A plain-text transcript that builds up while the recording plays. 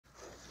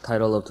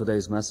Title of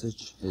today's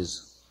message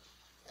is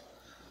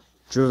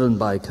Driven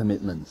by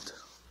Commitment.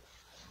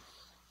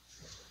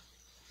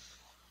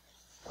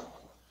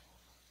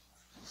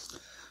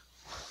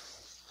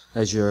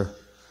 As you're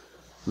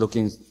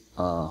looking,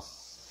 trying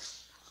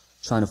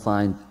to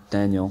find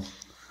Daniel,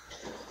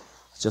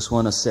 I just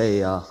want to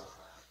say,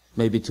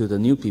 maybe to the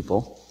new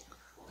people,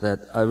 that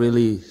I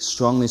really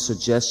strongly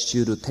suggest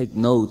you to take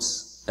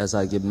notes as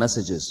I give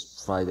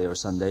messages Friday or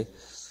Sunday,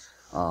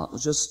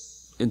 just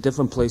in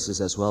different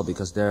places as well,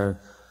 because there are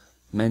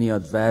many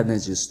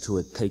advantages to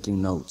it,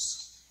 taking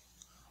notes.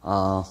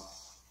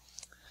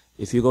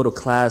 If you go to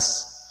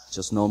class,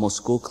 just normal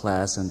school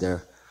class, and there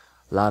are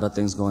a lot of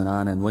things going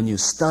on, and when you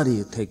study,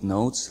 you take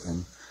notes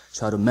and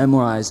try to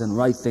memorize and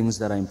write things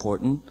that are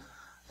important.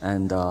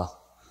 And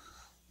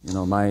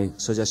my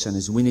suggestion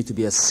is we need to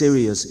be as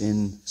serious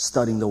in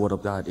studying the Word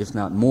of God, if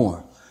not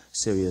more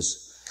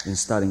serious in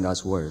studying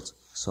God's Word.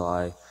 So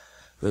I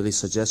really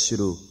suggest you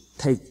to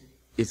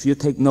if you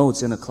take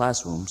notes in the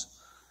classrooms,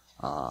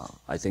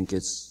 I think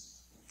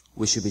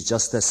we should be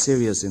just as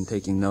serious in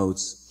taking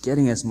notes,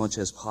 getting as much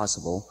as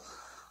possible,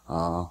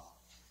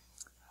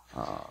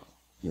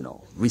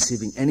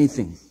 receiving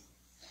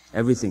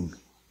everything,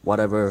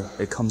 whatever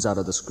it comes out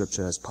of the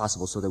Scripture as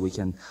possible, so that we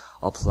can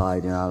apply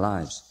it in our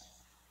lives.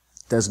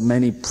 There's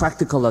many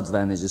practical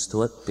advantages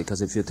to it,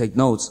 because if you take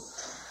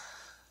notes,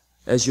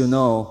 as you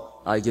know,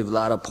 I give a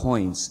lot of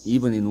points.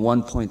 Even in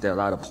one point, there are a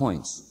lot of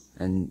points.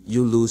 And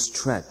you lose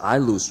track. I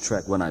lose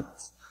track when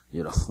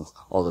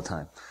all the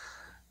time.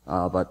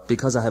 But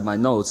because I have my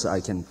notes, I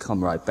can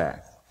come right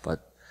back.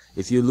 But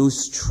if you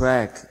lose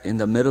track in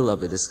the middle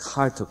of it, it's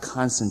hard to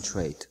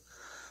concentrate.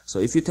 So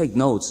if you take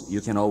notes,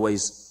 you can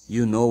always,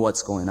 know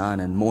what's going on,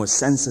 and more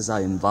senses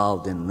are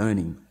involved in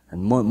learning.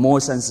 And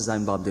more senses are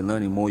involved in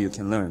learning, more you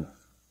can learn.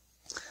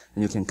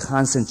 And you can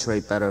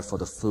concentrate better for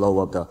the flow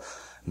of the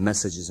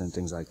messages and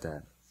things like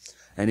that.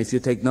 And if you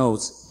take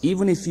notes,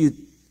 even if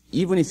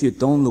you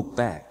don't look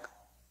back,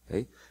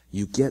 okay,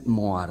 you get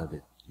more out of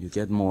it. You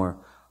get more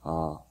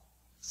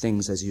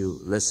things as you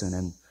listen,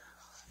 and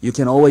you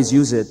can always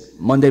use it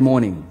Monday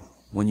morning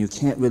when you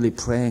can't really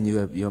pray and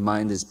your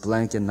mind is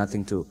blank and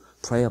nothing to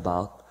pray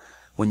about.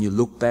 When you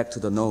look back to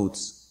the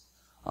notes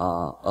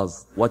of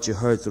what you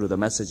heard through the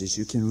messages,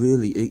 you can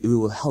it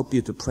will help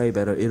you to pray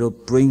better. It'll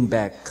bring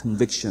back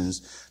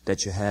convictions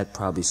that you had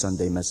probably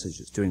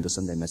during the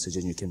Sunday message,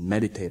 and you can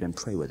meditate and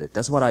pray with it.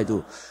 That's what I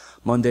do.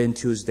 Monday and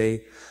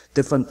Tuesday,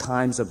 different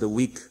times of the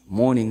week,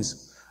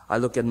 mornings, I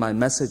look at my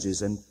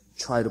messages and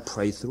try to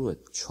pray through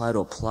it, try to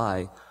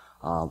apply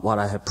what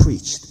I have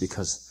preached,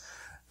 because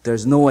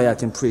there's no way I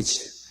can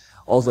preach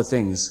all the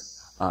things,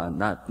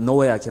 no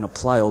way I can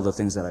apply all the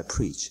things that I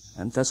preach.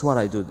 And that's what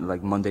I do,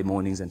 like Monday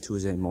mornings and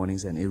Tuesday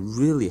mornings, and it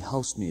really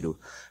helps me to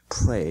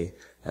pray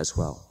as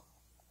well.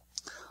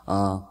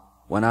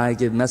 When I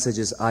give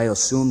messages, I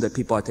assume that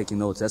people are taking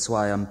notes. That's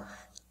why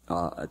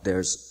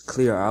there's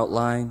clear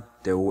outline,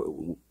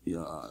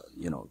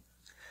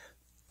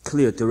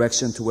 clear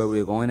direction to where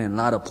we're going, and a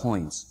lot of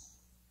points.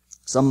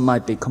 Some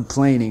might be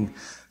complaining,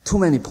 too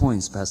many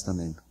points, Pastor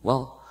Min.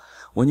 Well,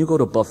 when you go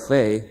to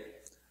buffet,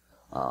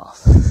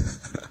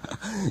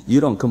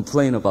 you don't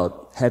complain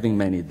about having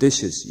many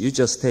dishes. You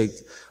just take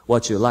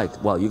what you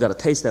like. Well, you gotta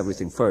taste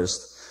everything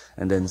first,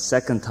 and then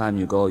second time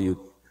you go, you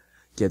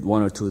get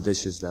one or two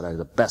dishes that are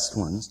the best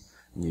ones,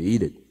 and you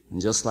eat it.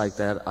 And just like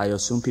that, I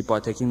assume people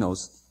are taking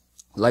notes,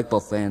 like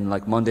buffet, and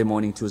like Monday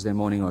morning, Tuesday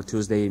morning, or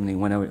Tuesday evening,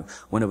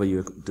 whenever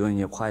you're doing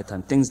your quiet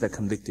time, things that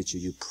convicted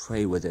you, you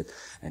pray with it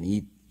and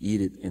eat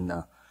it in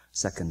the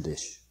second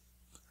dish.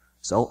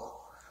 So,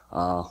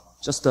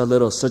 just a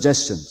little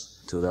suggestion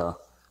to the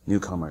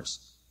newcomers.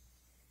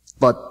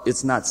 But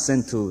it's not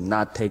sin to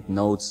not take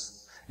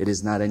notes. It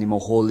is not any more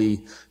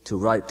holy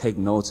to take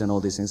notes and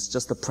all these things. It's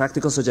just a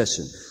practical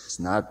suggestion.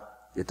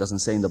 It doesn't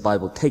say in the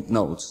Bible, take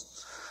notes.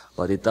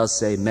 But it does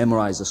say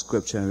memorize the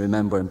Scripture and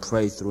remember and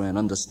pray through and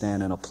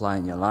understand and apply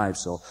in your life.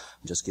 So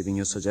I'm just giving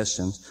you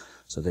suggestions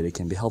so that it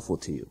can be helpful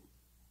to you.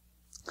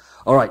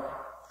 All right.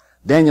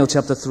 Daniel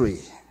chapter 3.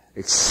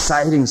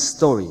 Exciting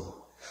story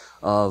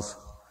of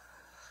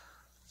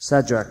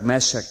Shadrach,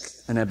 Meshach,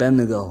 and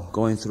Abednego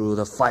going through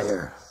the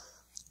fire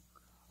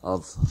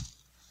of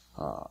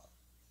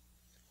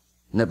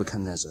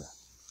Nebuchadnezzar.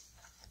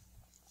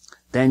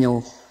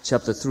 Daniel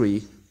chapter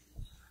 3,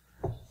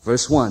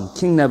 verse 1.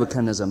 King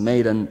Nebuchadnezzar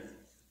made an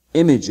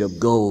image of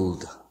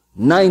gold,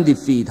 90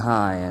 feet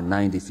high and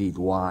 90 feet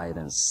wide,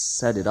 and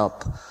set it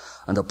up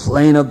on the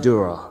plain of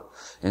Dura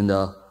in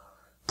the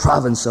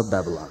province of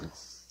Babylon.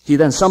 He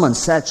then summoned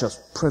satraps,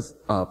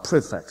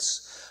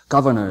 prefects,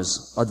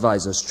 governors,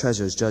 advisors,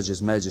 treasurers,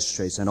 judges,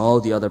 magistrates, and all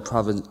the other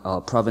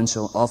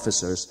provincial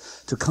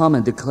officers to come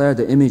and declare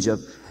the image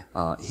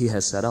he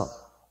has set up.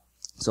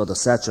 So the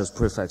satraps,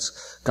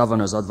 prefects,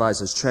 governors,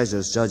 advisors,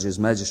 treasurers, judges,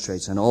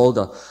 magistrates, and all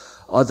the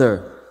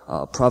other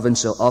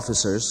provincial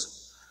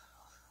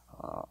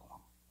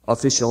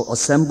official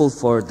assembled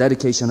for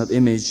dedication of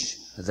image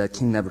that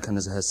King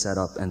Nebuchadnezzar has set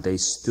up, and they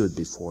stood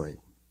before it.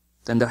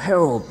 Then the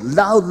herald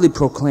loudly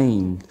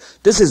proclaimed,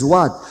 "This is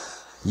what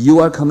you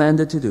are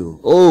commanded to do.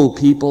 O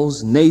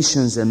peoples,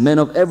 nations, and men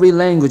of every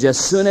language, as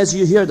soon as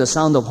you hear the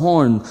sound of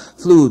horn,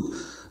 flute,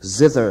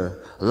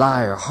 zither,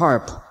 lyre,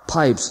 harp,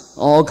 pipes,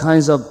 all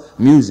kinds of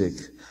music,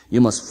 you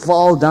must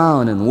fall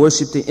down and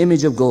worship the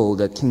image of gold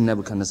that King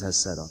Nebuchadnezzar has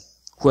set up.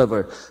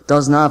 Whoever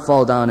does not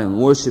fall down and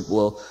worship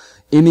will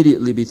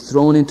immediately be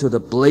thrown into the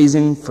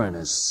blazing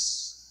furnace.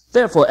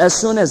 Therefore, as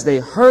soon as they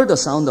heard the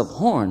sound of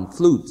horn,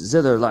 flute,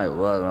 zither,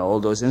 lyre, all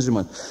those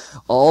instruments,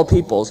 all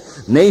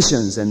peoples,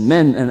 nations, and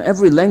men and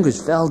every language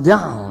fell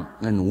down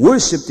and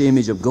worshipped the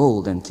image of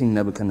gold and King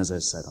Nebuchadnezzar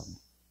set up.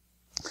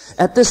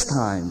 At this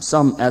time,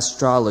 some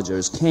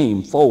astrologers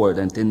came forward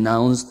and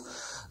denounced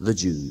the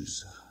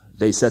Jews.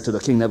 They said to the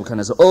King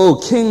Nebuchadnezzar,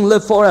 O king,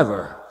 live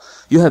forever.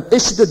 You have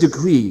issued a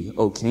decree,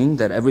 O king,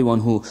 that everyone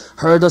who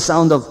heard the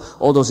sound of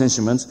all those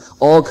instruments,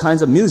 all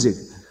kinds of music,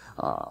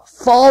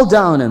 fall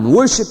down and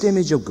worship the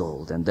image of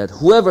gold, and that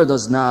whoever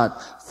does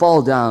not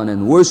fall down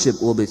and worship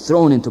will be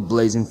thrown into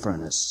blazing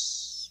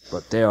furnace.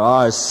 But there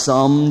are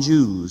some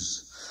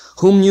Jews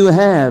whom you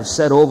have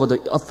set over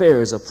the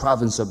affairs of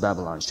province of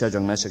Babylon,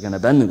 Shadrach, Meshach, and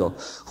Abednego,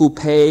 who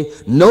pay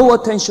no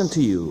attention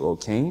to you, O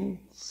king.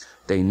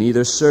 They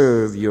neither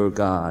serve your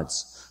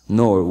gods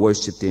nor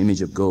worship the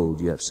image of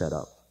gold you have set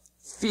up.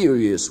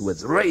 Furious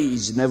with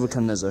rage,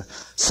 Nebuchadnezzar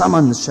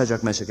summoned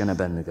Shadrach, Meshach, and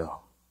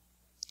Abednego.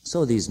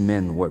 So these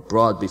men were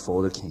brought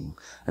before the king,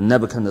 and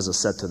Nebuchadnezzar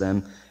said to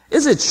them,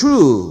 Is it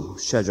true,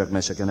 Shadrach,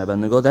 Meshach, and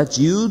Abednego, that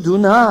you do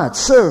not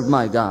serve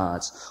my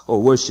gods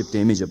or worship the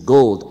image of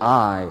gold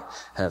I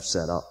have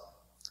set up?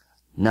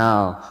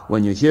 Now,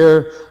 when you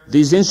hear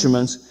these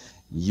instruments,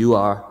 you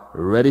are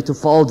ready to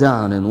fall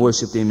down and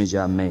worship the image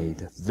I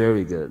made.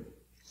 Very good.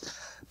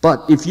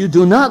 But if you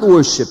do not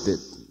worship it,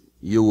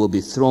 you will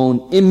be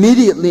thrown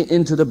immediately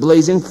into the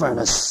blazing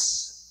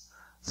furnace.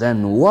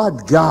 Then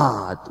what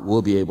God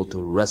will be able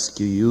to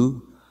rescue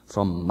you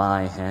from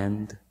my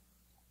hand?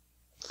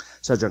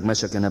 Shadrach,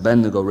 Meshach, and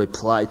Abednego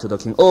replied to the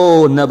king,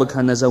 O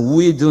Nebuchadnezzar,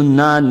 we do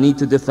not need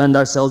to defend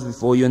ourselves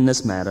before you in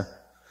this matter.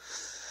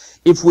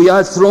 If we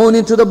are thrown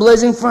into the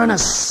blazing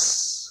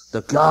furnace,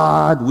 the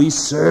God we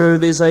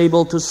serve is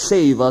able to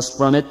save us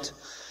from it,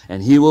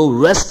 and he will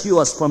rescue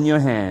us from your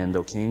hand,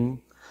 O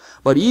king.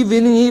 But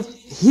even if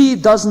he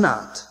does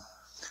not,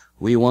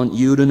 we want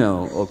you to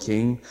know, O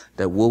king,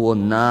 that we will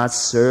not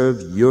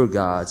serve your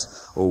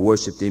gods or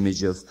worship the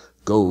image of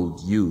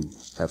gold you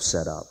have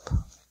set up.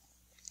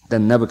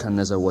 Then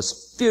Nebuchadnezzar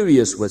was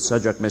furious with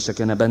Shadrach, Meshach,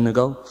 and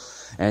Abednego,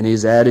 and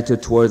his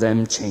attitude toward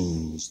them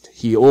changed.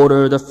 He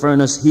ordered the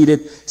furnace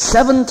heated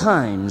 7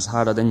 times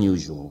hotter than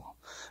usual,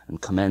 and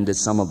commanded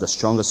some of the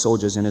strongest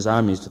soldiers in his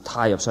armies to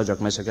tie up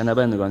Shadrach, Meshach, and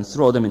Abednego and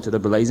throw them into the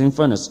blazing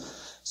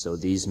furnace. So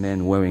these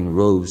men wearing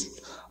robes,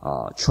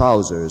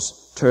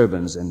 trousers,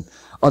 turbans, and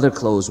other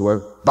clothes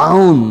were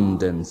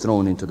bound and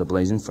thrown into the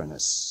blazing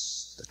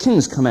furnace. The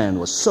king's command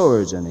was so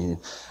urgent,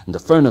 and the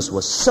furnace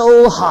was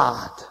so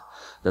hot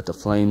that the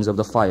flames of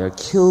the fire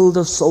killed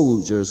the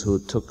soldiers who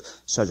took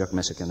Shadrach,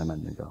 Meshach, and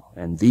Abednego.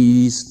 And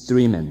these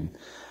 3 men,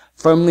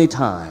 firmly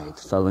tied,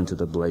 fell into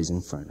the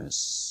blazing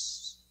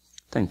furnace.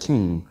 Then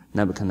King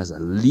Nebuchadnezzar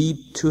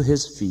leaped to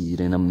his feet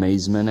in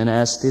amazement and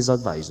asked his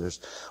advisors,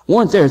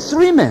 Weren't there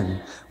 3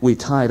 men we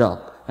tied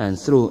up and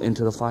threw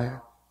into the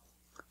fire?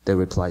 They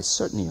replied,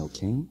 Certainly, O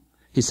king.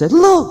 He said,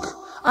 Look,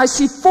 I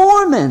see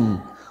 4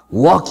 men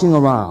walking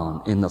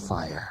around in the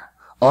fire,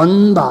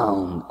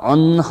 unbound,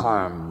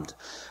 unharmed,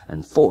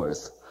 and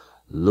 4th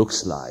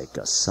looks like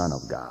a son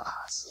of God.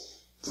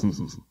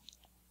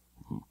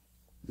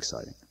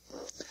 Exciting.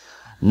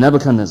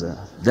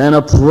 Nebuchadnezzar then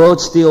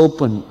approached the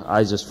open,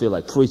 I just feel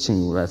like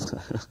preaching.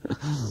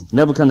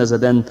 Nebuchadnezzar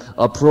then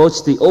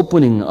approached the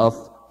opening of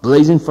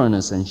blazing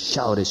furnace and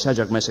shouted,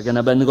 Shadrach, Meshach, and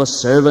Abednego,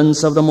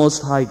 servants of the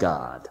Most High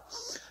God,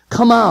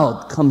 come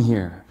out, come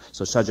here.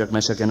 So Shadrach,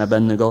 Meshach, and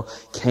Abednego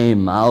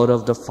came out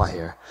of the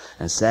fire,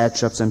 and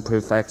satraps and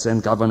prefects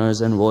and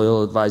governors and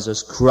royal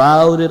advisors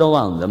crowded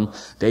around them.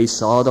 They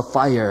saw the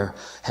fire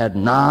had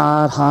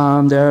not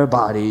harmed their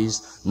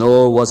bodies,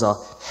 nor was a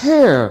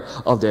hair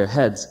of their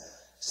heads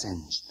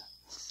singed.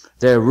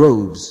 Their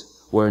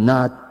robes were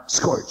not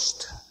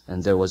scorched,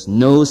 and there was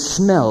no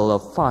smell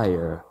of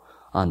fire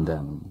on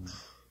them.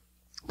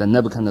 Then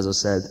Nebuchadnezzar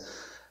said,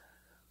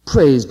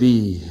 Praise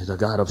be the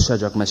God of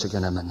Shadrach, Meshach,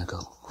 and Abednego,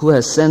 who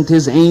has sent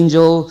his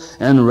angel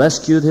and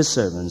rescued his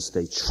servants.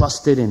 They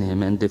trusted in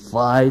him and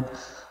defied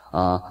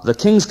the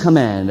king's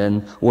command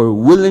and were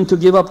willing to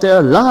give up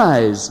their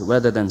lives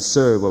rather than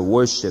serve or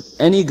worship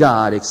any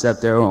god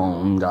except their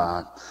own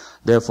God.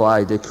 Therefore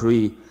I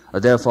decree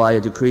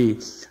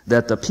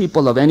that the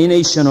people of any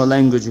nation or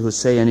language who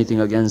say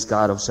anything against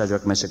God of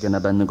Shadrach, Meshach, and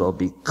Abednego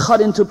be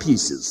cut into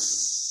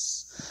pieces,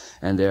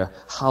 and their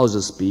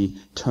houses be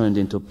turned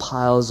into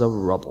piles of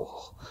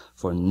rubble,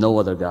 for no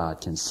other God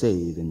can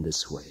save in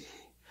this way.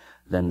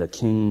 Then the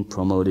king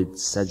promoted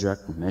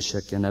Shadrach,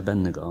 Meshach, and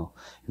Abednego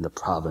in the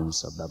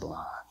province of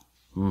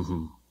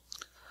Babylon.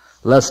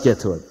 Let's get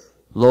to it.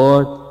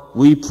 Lord,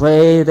 we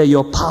pray that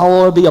your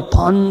power be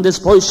upon this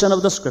portion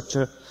of the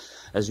scripture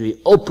as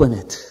we open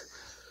it.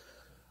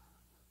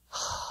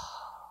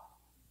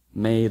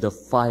 May the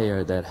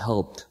fire that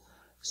helped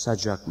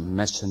Shadrach,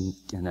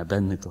 Meshach, and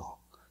Abednego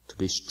to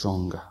be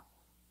stronger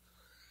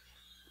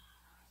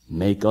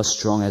make us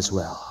strong as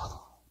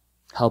well.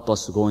 Help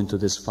us to go into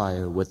this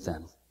fire with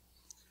them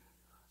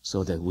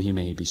so that we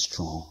may be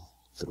strong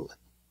through it.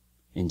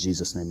 In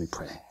Jesus' name we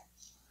pray.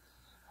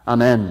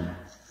 Amen.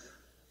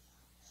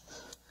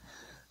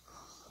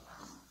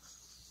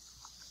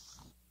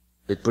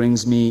 It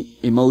brings me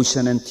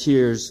emotion and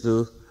tears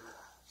to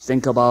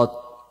think about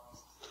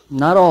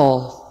not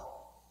all,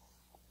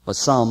 but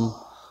some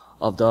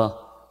of the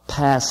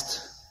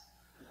past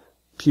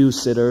pew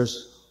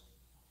sitters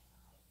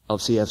of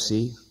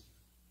CFC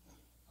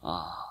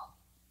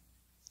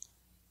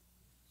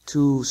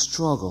to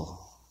struggle.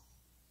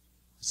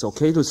 It's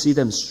okay to see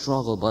them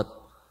struggle, but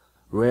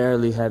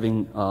rarely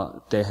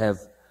they have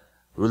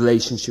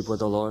relationship with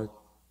the Lord.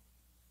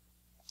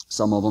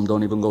 Some of them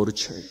don't even go to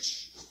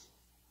church.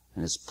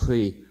 And it's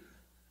pretty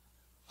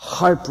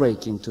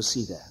heartbreaking to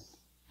see that.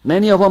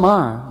 Many of them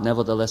are,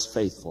 nevertheless,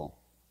 faithful.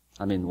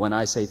 I mean, when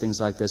I say things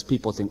like this,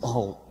 people think,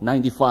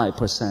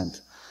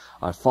 95%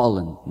 are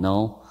fallen.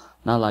 No,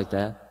 not like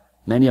that.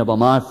 Many of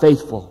them are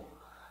faithful.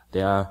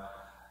 They are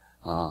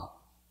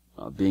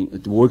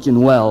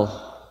working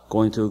well,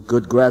 going to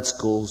good grad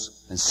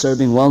schools, and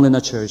serving well in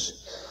the church.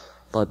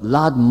 But a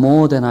lot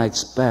more than I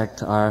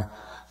expect are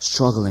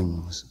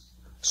struggling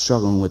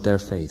with their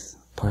faith.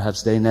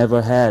 Perhaps they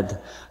never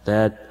had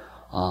that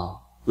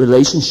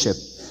relationship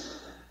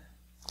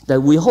that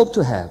we hope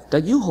to have,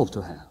 that you hope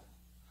to have.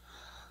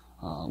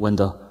 When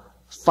the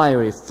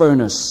fiery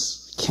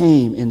furnace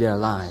came in their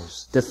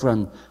lives,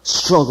 different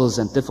struggles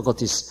and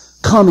difficulties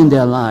come in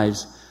their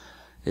lives,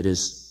 it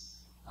is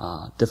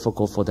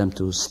difficult for them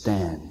to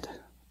stand.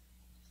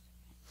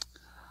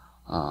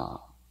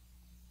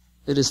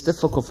 It is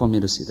difficult for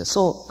me to see that.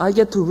 So I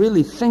get to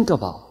really think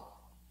about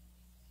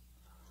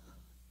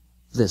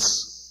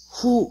this.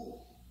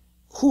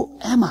 Who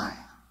am I?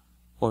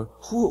 Or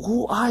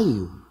who are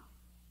you?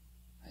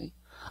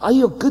 Are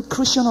you a good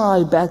Christian or are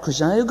you a bad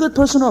Christian? Are you a good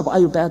person or are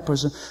you a bad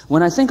person?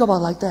 When I think about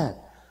it like that,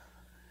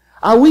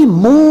 are we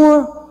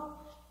more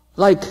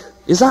like,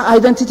 is our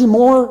identity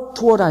more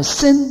toward our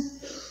sin?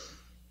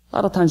 A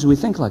lot of times we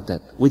think like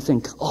that. We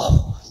think,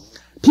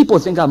 people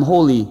think I'm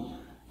Holy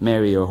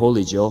Mary or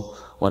Holy Joe,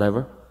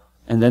 whatever,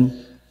 and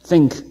then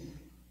think,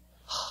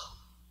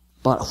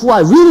 but who I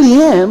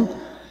really am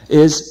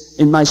is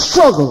in my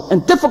struggle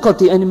and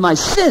difficulty and in my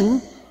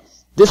sin,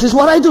 this is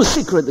what I do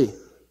secretly.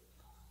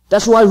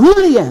 That's who I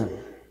really am.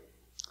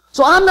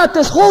 So I'm not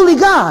this holy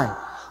guy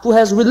who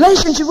has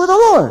relationship with the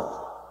Lord,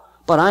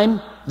 but I'm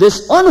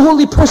this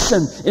unholy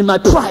person in my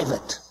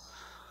private.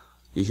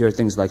 You hear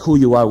things like who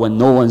you are when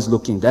no one's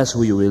looking, that's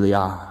who you really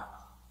are.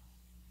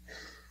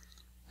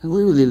 And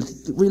we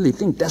really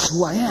think that's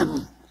who I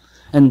am.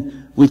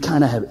 And we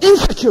kind of have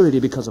insecurity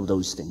because of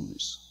those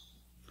things.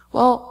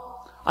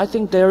 Well, I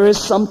think there is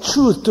some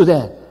truth to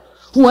that.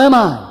 Who am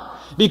I?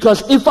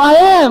 Because if I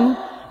am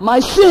my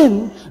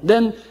sin,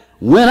 then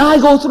when I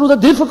go through the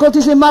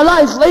difficulties in my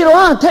life later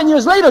on, 10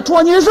 years later,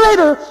 20 years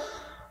later,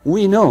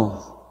 we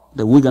know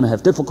that we're going to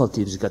have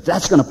difficulties because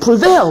that's going to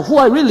prevail. Who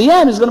I really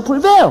am is going to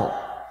prevail.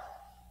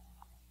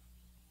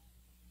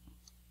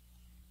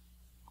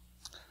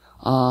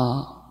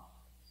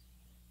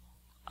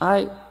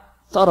 I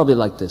thought of it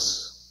like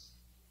this.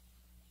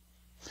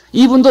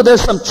 Even though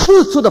there's some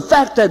truth to the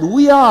fact that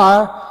we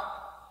are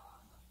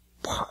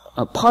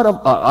part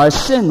of our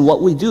sin,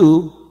 what we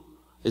do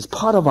is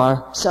part of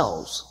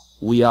ourselves.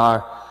 We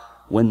are,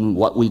 when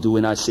what we do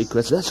in our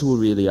secrets, that's who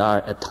we really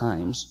are at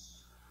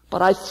times.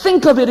 But I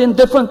think of it in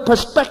different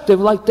perspective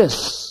like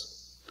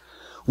this.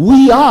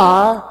 We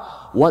are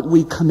what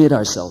we commit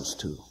ourselves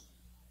to.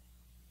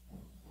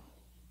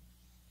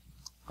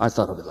 I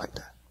thought of it like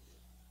that.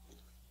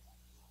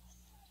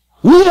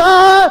 We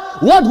are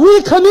what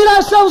we commit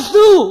ourselves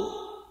to.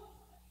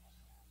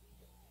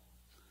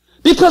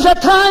 Because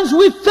at times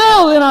we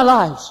fail in our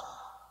lives.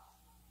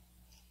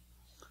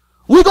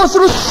 We go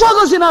through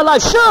struggles in our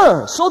life.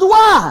 Sure, so do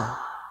I.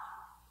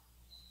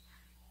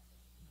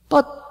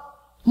 But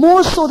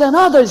more so than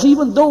others,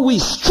 even though we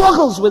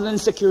struggle with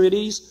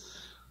insecurities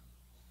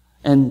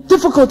and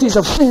difficulties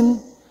of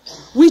sin,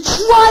 we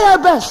try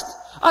our best.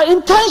 Our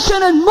intention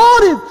and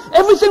motive,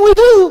 everything we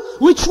do,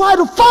 we try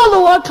to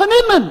follow our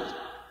commitment.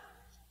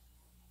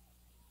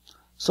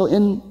 So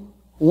in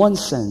one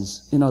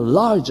sense, in a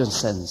larger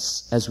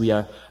sense, as we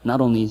are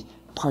not only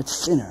part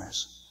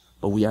sinners,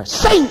 but we are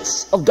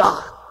saints of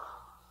God.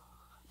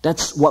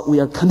 That's what we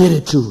are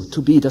committed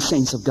to be the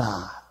saints of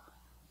God.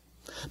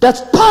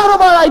 That's part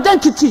of our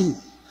identity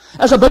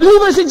as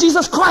believers in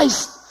Jesus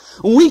Christ.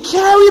 We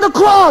carry the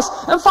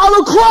cross and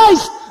follow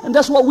Christ, and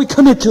that's what we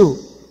commit to.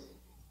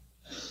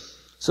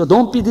 So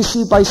don't be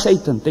deceived by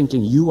Satan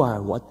thinking you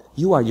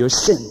are your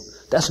sin.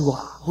 That's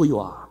who you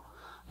are.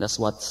 That's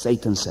what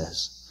Satan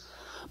says.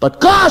 But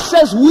God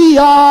says we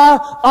are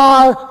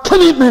our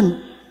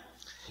commitment.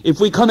 If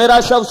we commit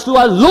ourselves to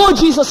our Lord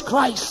Jesus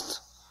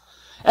Christ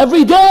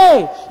every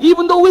day,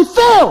 even though we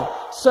fail.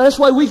 So that's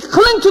why we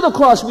cling to the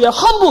cross. We are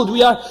humbled.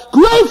 We are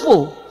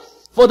grateful.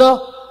 for the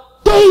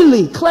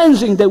daily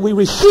cleansing that we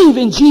receive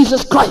in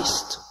Jesus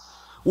Christ,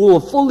 we will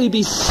fully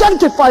be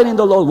sanctified in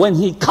the Lord when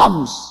He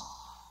comes.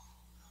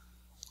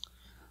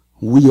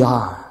 We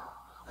are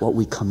what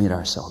we commit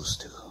ourselves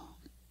to.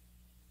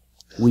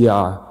 We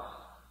are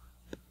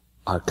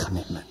our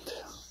commitment.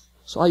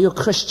 So are you a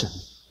Christian?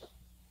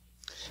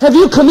 Have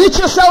you committed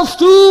yourselves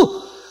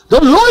to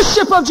the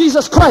Lordship of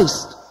Jesus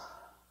Christ?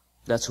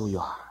 That's who you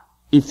are.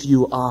 If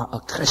you are a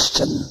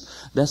Christian,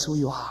 that's who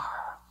you are.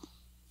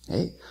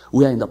 Okay?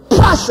 We are in the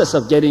process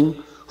of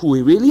getting who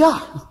we really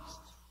are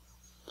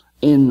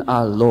in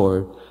our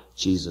Lord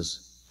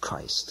Jesus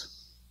Christ.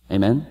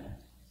 Amen?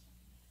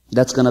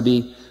 That's going to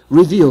be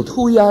revealed.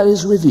 Who we are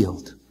is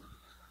revealed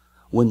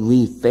when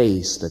we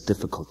face the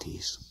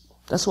difficulties.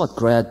 That's what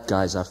grad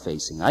guys are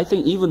facing. I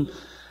think even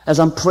as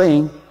I'm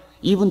praying,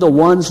 even the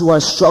ones who are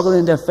struggling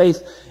in their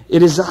faith,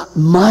 it is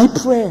my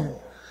prayer.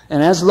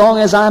 And as long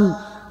as I'm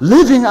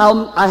living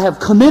out, I have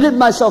committed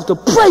myself to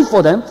pray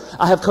for them.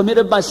 I have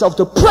committed myself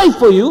to pray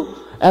for you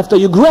after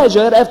you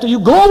graduate, after you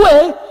go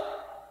away,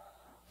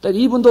 that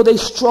even though they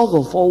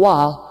struggle for a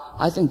while,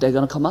 I think they're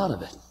going to come out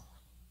of it.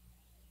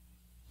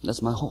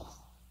 That's my hope.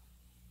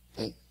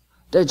 Okay?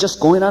 They're just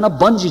going on a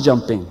bungee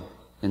jumping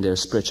in their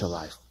spiritual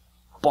life.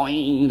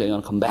 Boing, they're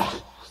going to come back.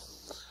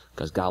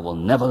 Because God will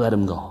never let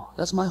them go.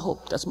 That's my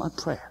hope. That's my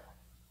prayer.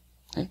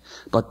 Okay?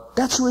 But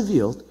that's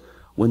revealed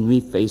when we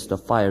face the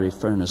fiery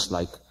furnace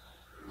like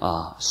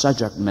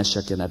Shadrach,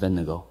 Meshach, and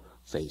Abednego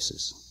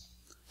faces.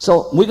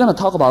 So we're going to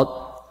talk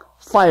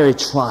about fiery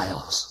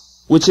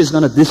trials, which is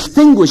going to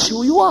distinguish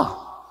who you are.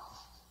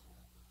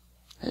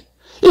 Okay?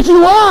 If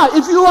you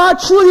are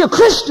truly a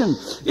Christian,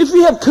 if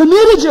you have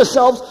committed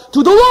yourselves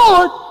to the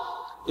Lord,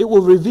 it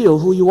will reveal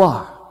who you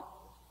are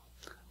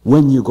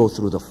when you go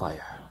through the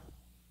fire.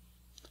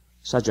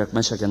 Shadrach,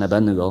 Meshach, and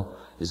Abednego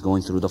is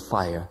going through the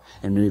fire,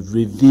 and we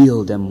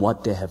reveal them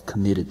what they have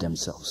committed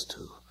themselves to.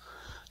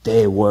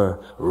 They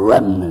were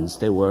remnants.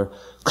 They were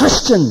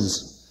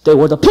Christians. They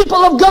were the people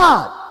of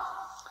God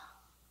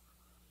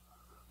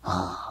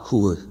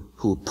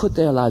who put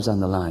their lives on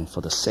the line for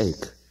the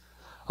sake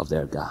of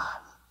their God.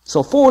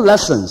 So 4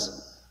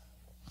 lessons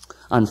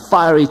on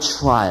fiery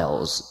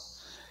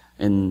trials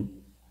in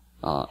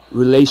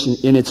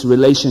its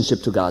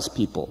relationship to God's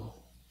people.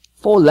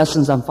 4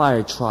 lessons on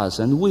fiery trials,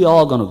 and we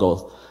all going to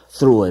go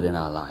through it in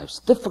our lives.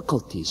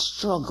 Difficulties,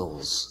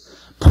 struggles,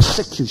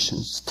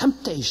 persecutions,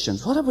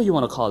 temptations, whatever you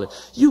want to call it.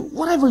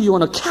 Whatever you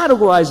want to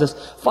categorize as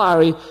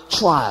fiery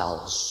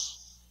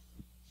trials.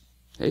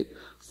 Okay?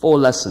 4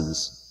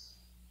 lessons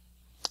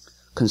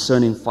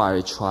concerning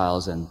fiery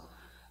trials and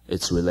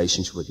its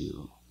relationship with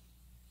you.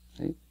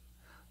 Okay?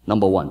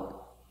 Number 1,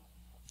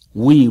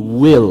 we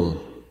will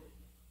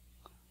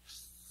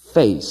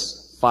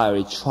face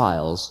fiery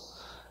trials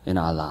in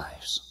our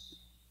lives.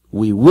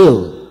 We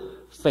will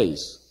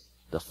face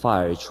the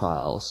fiery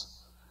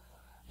trials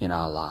in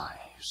our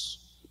lives.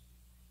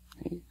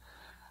 Okay?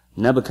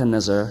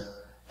 Nebuchadnezzar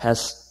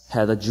has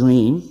had a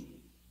dream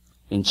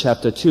in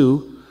chapter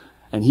 2,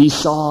 and he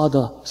saw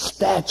the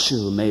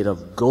statue made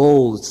of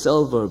gold,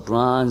 silver,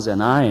 bronze,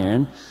 and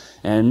iron.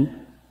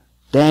 And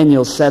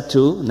Daniel said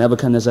to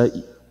Nebuchadnezzar,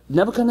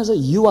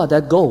 you are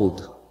that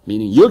gold.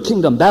 Meaning your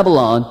kingdom,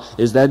 Babylon,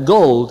 is that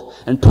gold.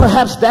 And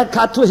perhaps that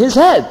got to his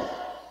head.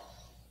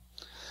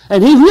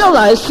 And he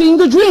realized, seeing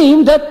the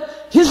dream, that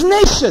his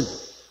nation,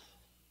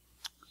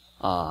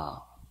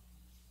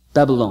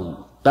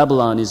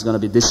 Babylon is going to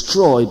be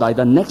destroyed by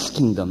the next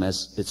kingdom,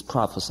 as it's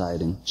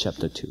prophesied in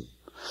chapter 2.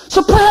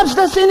 So perhaps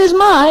that's in his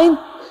mind.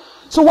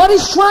 So what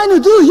he's trying to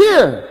do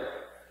here,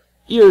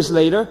 years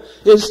later,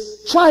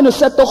 is trying to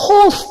set the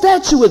whole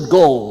statue with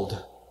gold.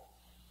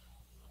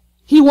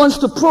 He wants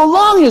to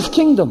prolong his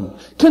kingdom,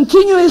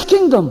 continue his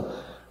kingdom.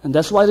 And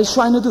that's what he's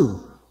trying to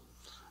do.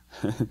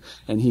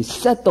 And he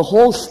set the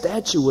whole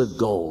statue with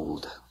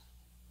gold.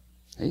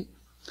 Okay?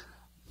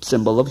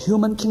 Symbol of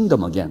human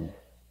kingdom again,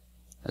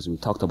 as we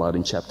talked about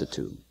in chapter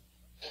 2.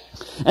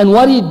 And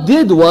what he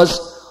did was,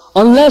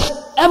 unless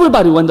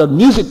everybody, when the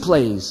music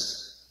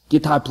plays,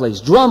 guitar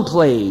plays, drum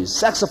plays,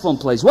 saxophone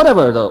plays,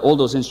 whatever all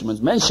those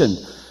instruments mentioned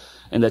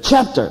in the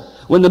chapter,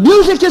 when the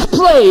music is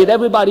played,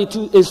 everybody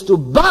is to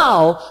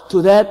bow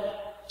to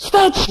that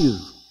statue.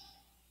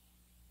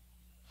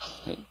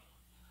 Okay?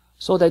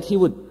 So that he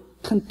would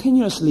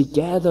continuously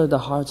gather the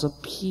hearts of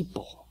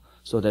people,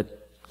 so that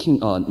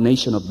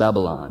nation of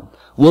Babylon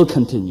will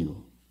continue.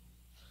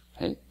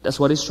 Okay? That's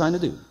what he's trying to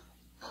do.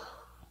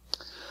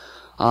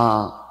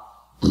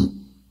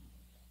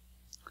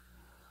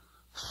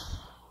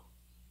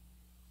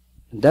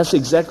 That's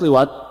exactly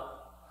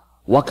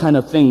what kind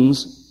of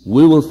things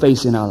we will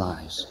face in our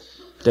lives.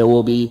 There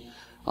will be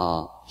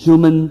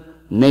human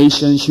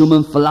nations,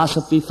 human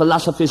philosophies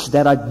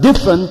that are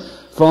different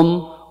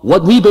from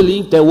what we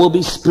believe. There will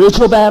be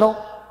spiritual battle.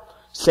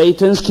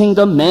 Satan's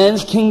kingdom,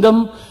 man's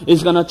kingdom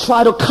is going to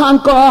try to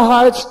conquer our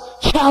hearts,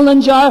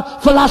 challenge our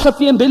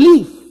philosophy and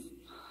belief.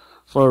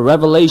 For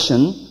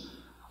Revelation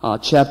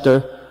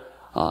chapter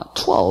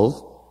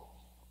 12,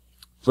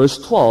 verse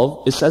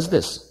 12, it says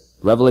this.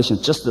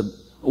 Revelation, just the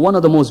one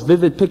of the most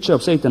vivid picture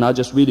of Satan. I'll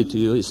just read it to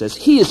you. It says,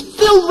 he is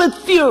filled with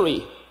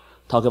fury.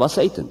 Talk about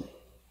Satan.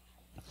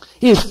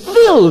 He is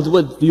filled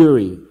with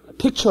fury. A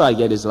picture I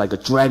get is like a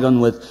dragon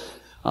with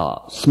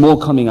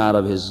smoke coming out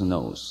of his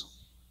nose.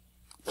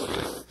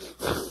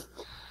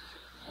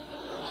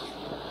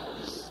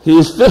 He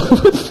is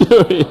filled with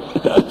fury.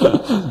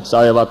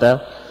 Sorry about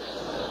that.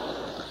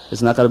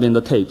 It's not going to be in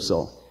the tape,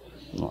 so.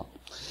 No.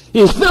 He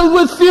is filled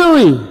with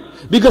fury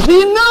because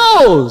he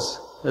knows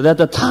that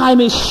the time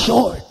is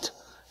short.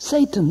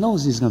 Satan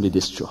knows he's going to be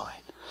destroyed.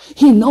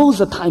 He knows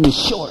the time is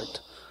short.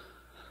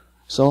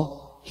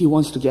 So he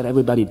wants to get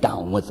everybody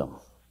down with him.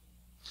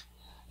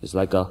 It's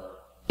like a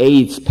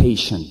AIDS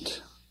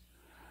patient.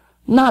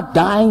 Not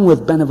dying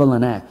with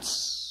benevolent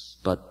acts,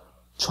 but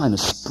trying to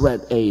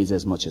spread AIDS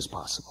as much as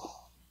possible.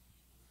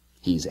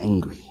 He's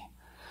angry.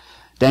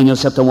 Daniel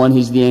chapter 1,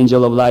 he's the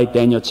angel of light.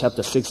 Daniel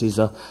chapter 6, he's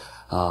a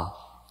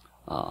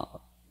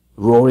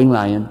roaring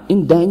lion.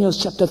 In Daniel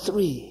chapter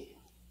 3,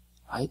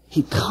 right,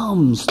 he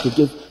comes to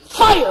give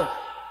fire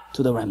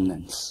to the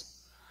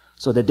remnants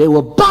so that they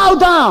will bow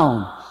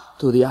down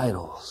to the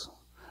idols.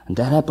 And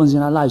that happens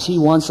in our lives. He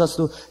wants us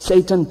to,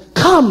 Satan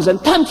comes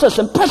and tempts us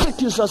and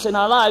persecutes us in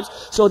our lives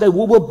so that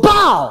we will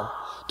bow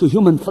to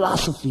human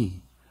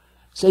philosophy,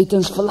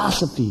 Satan's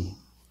philosophy,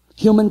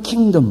 human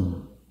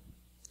kingdom,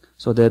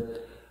 so that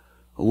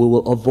we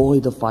will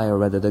avoid the fire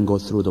rather than go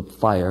through the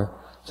fire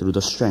through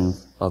the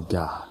strength of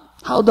God.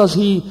 How does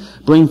he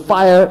bring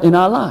fire in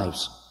our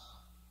lives?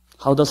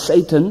 How does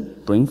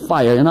Satan bring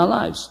fire in our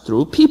lives?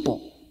 Through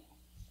people.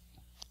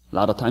 A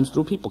lot of times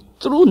through people.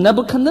 Through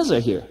Nebuchadnezzar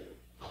here.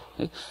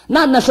 Okay?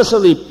 Not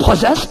necessarily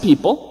possessed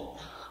people.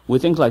 We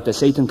think like that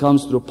Satan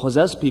comes through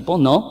possessed people.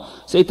 No.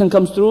 Satan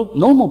comes through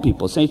normal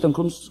people. Satan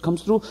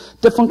comes through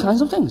different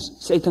kinds of things.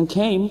 Satan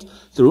came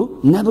through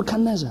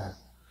Nebuchadnezzar.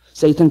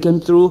 Satan came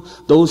through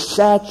those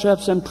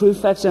satraps and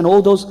prefects and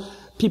all those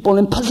people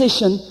in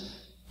position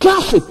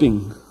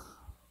gossiping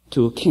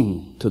to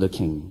the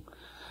king.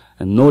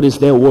 And notice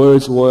their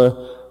words were,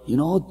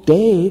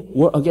 they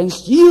were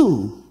against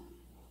you.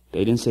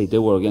 They didn't say they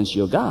were against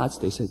your gods.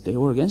 They said they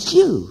were against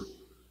you.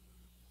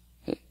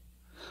 Okay.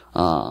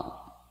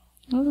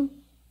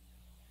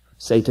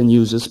 Satan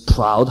uses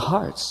proud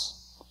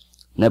hearts.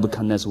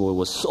 Nebuchadnezzar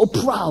was so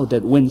proud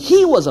that when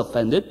he was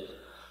offended,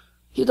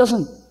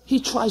 he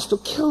tries to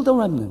kill the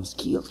remnants,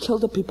 kill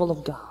the people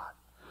of God.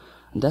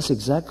 And that's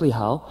exactly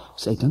how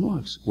Satan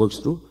works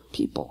through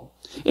people.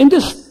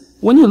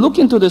 When you look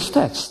into this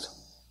text,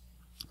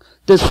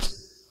 this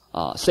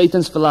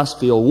Satan's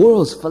philosophy or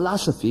world's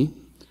philosophy,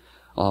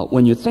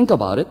 when you think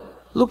about it,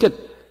 look at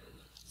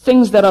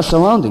things that are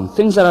surrounding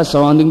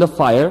the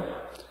fire,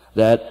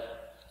 that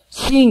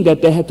seeing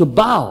that they had to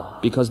bow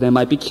because they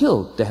might be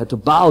killed. They had to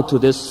bow to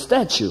this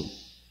statue.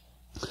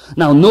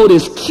 Now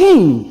notice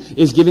king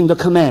is giving the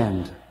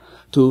command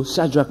to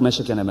Shadrach,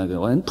 Meshach, and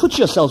Abednego, and put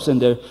yourselves in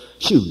their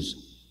shoes.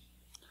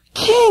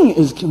 King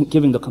is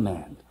giving the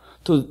command.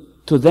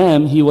 To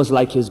them, he was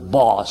like his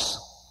boss,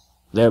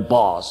 their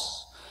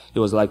boss. He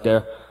was like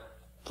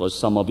for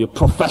some of you,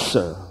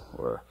 professor,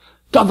 or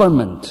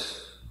government,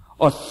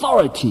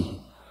 authority,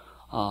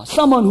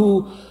 someone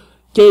who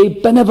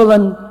gave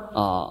benevolent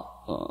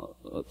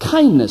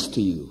kindness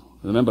to you.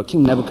 Remember,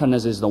 King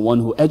Nebuchadnezzar is the one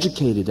who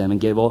educated them and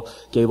gave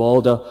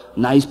all the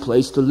nice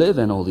place to live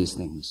and all these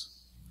things.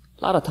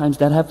 A lot of times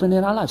that happens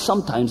in our lives.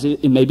 Sometimes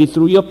it may be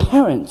through your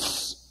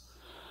parents.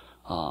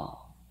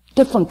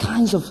 Different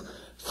kinds of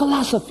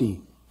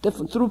philosophy.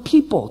 Through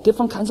people.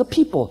 Different kinds of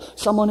people.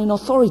 Someone in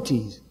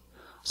authority.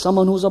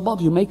 Someone who's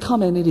above you may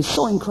come, and it is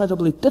so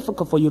incredibly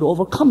difficult for you to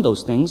overcome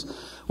those things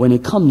when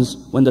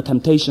the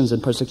temptations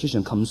and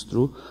persecution comes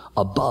through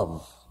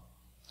above.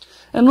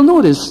 And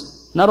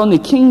notice, not only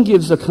king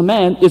gives a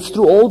command, it's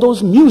through all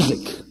those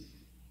music.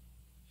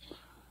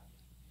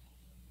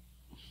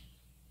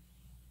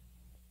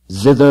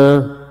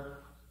 Zither,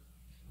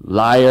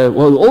 lyre,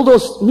 all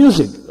those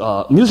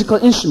musical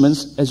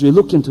instruments as we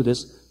look into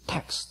this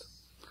text.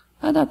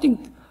 And I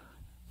think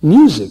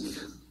music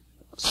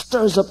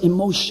stirs up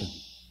emotion.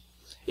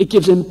 It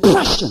gives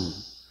impression.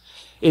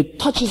 It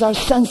touches our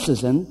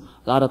senses, and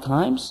a lot of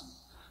times,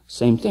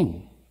 same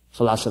thing.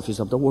 Philosophies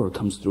of the world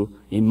comes through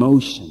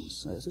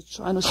emotions. It's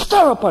trying to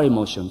stir up our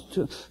emotions,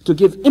 to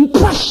give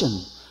impression,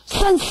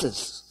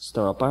 senses,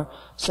 stir up our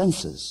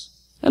senses.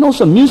 And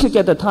also music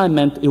at the time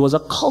meant it was a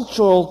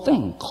cultural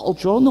thing,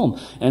 cultural norm.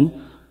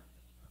 And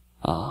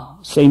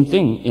same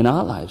thing in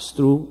our lives,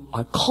 through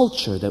our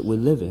culture that we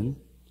live in,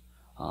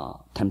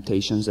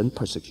 temptations and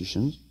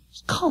persecutions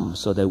come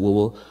so that we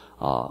will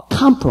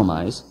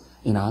compromise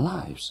in our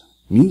lives.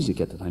 Music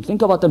at the time.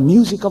 Think about the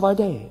music of our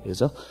day.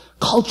 It's a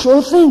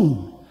cultural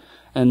thing.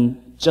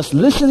 And just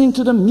listening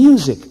to the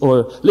music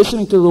or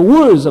listening to the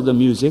words of the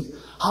music,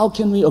 how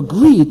can we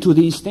agree to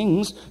these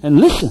things and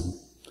listen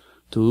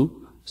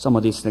to some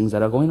of these things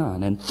that are going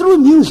on? And through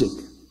music,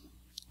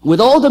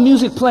 with all the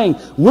music playing,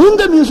 when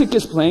the music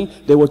is playing,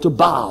 they were to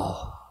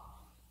bow.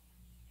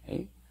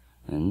 Okay?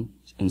 And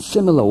in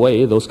similar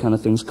way, those kind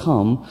of things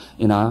come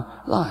in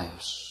our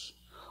lives.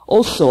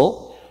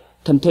 Also,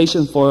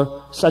 temptation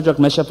for Shadrach,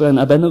 Meshach, and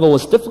Abednego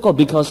was difficult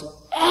because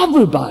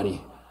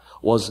everybody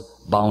was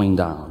bowing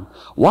down.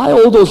 Why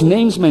all those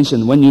names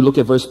mentioned? When you look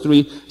at verse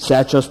 3,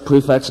 satraps,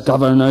 prefects,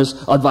 governors,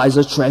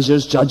 advisors,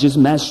 treasurers, judges,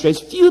 magistrates,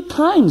 few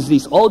times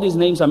all these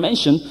names are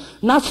mentioned,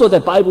 not so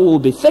that Bible will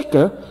be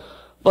thicker,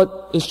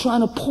 but it's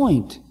trying to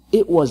point.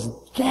 It was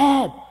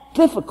that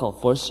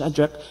difficult for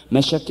Shadrach,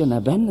 Meshach, and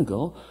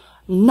Abednego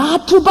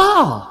not to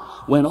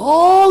bow when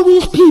all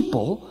these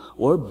people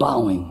were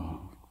bowing.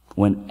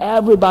 When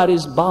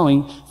everybody's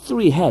bowing,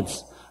 3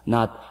 heads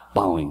not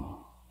bowing.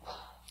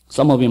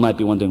 Some of you might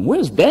be wondering,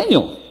 where's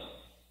Daniel?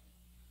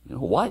 You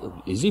know, why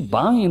is he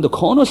bowing in the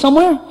corner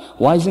somewhere?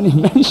 Why isn't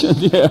he mentioned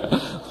here?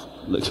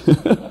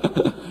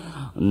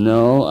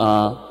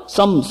 No,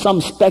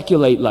 some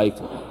speculate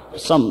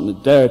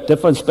there are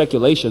different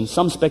speculations.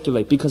 Some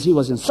speculate because he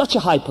was in such a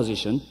high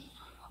position,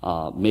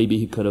 maybe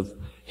he could have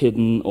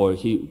hidden or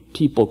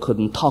people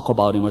couldn't talk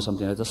about him or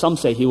something like that. Some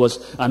say he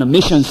was on a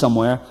mission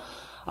somewhere.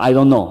 I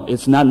don't know.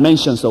 It's not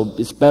mentioned, so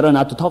it's better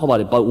not to talk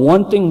about it. But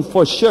one thing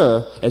for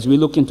sure, as we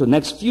look into the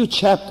next few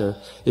chapters,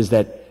 is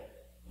that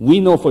we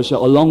know for sure,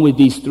 along with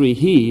these 3,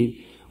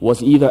 he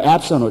was either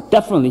absent or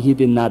definitely he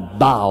did not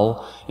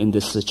bow in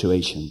this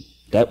situation.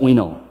 That we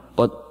know.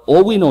 But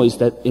all we know is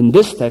that in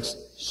this text,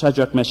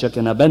 Shadrach, Meshach,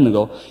 and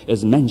Abednego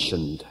is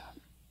mentioned.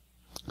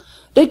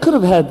 They could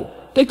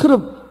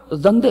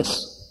have done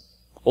this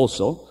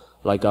also.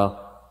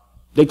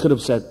 They could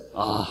have said,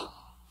 I'll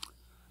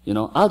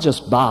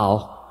just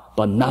bow,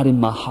 but not in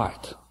my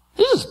heart.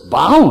 It's just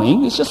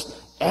bowing. It's just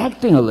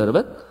acting a little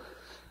bit.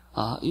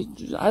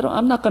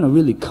 I'm not going to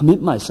really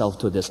commit myself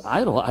to this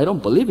idol. I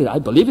don't believe it. I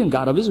believe in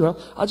God of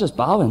Israel. I'll just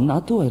bow and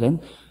not do it.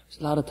 And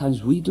a lot of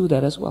times we do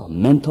that as well.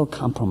 Mental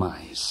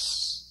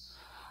compromise.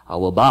 I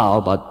will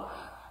bow, but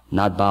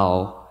not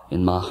bow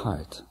in my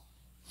heart.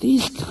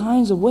 These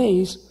kinds of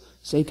ways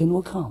Satan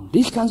will come.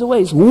 These kinds of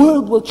ways,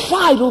 world will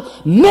try to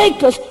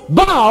make us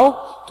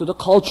bow to the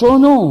cultural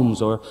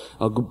norms or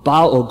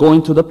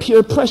going to the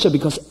peer pressure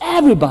because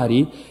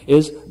everybody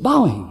is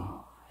bowing.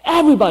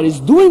 Everybody's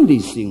doing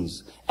these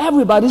things.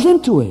 Everybody's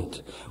into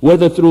it.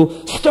 Whether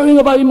through stirring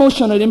of our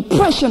emotional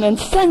impression and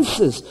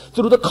senses,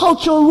 through the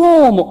cultural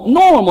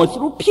norm or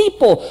through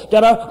people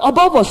that are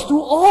above us,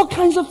 through all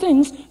kinds of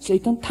things,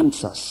 Satan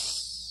tempts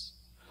us.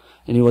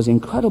 And it was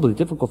incredibly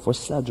difficult for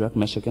Shadrach,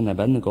 Meshach, and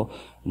Abednego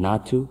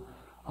not to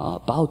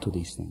bow to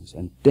these things.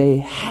 And they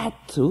had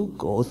to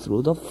go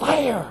through the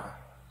fire.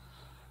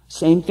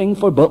 Same thing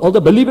for all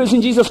the believers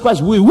in Jesus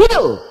Christ. We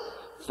will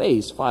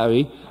face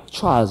fiery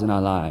trials in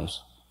our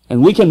lives.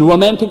 And we can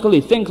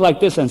romantically think like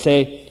this and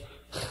say,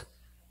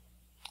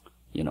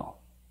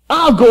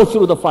 I'll go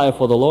through the fire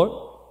for the Lord.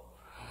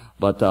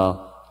 But,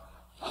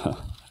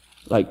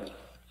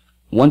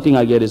 one thing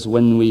I get is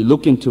when we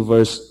look into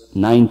verse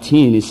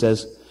 19, it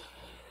says,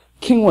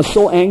 King was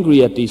so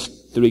angry at these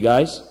 3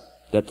 guys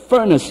that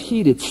furnace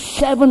heated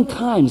 7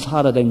 times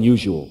hotter than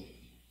usual.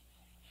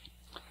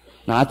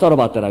 Now I thought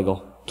about that. I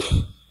go,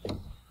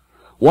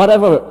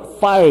 whatever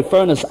fiery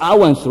furnace I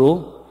went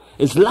through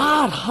is a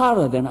lot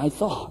hotter than I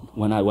thought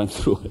when I went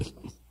through it.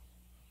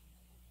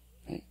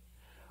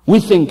 We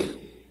think,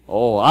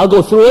 I'll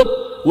go through it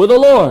with the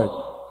Lord.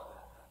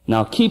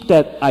 Now keep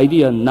that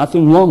idea,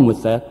 nothing wrong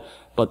with that,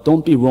 but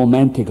don't be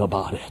romantic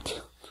about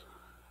it.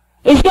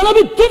 It's going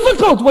to be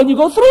difficult when you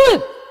go through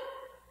it.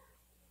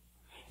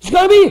 It's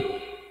going to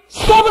be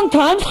 7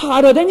 times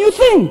harder than you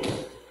think.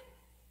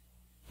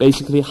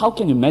 Basically, how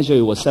can you measure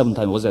it was 7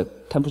 times? Was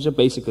that temperature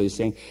basically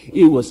saying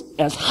it was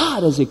as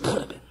hot as it could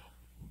have been?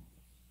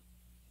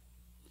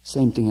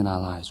 Same thing in our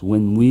lives.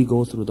 When we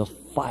go through the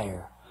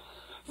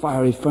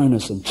fiery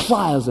furnace and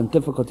trials and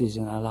difficulties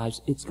in our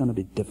lives, it's going to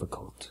be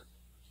difficult.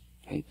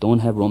 Okay? Don't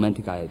have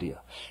romantic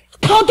idea.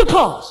 Count the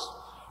cost.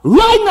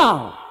 Right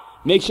now,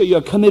 make sure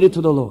you're committed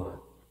to the Lord.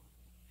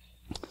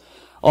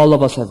 All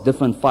of us have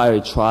different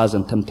fiery trials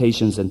and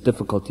temptations and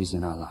difficulties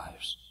in our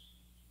lives.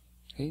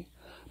 Okay?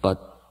 But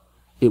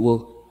it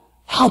will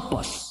help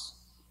us.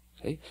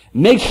 Okay?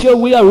 Make sure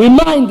we are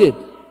reminded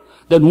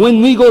that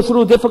when we go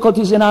through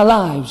difficulties in our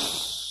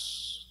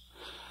lives,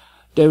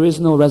 there is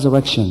no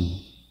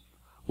resurrection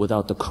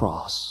without the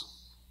cross.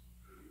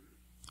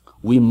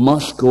 We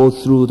must go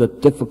through the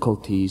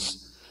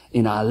difficulties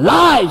in our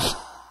lives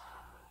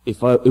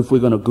if we're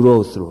going to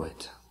grow through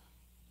it.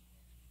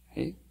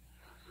 Okay?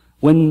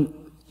 When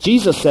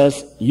Jesus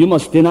says, you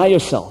must deny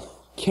yourself,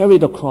 carry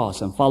the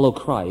cross, and follow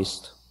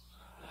Christ,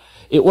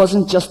 it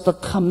wasn't just a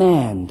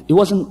command. It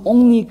wasn't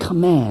only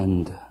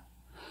command.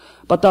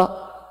 But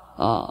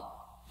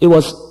it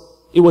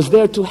was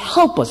there to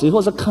help us. It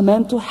was a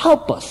command to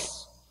help us.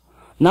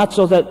 Not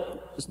so that,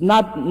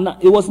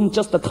 it wasn't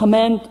just a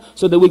command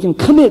so that we can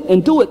commit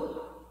and do it.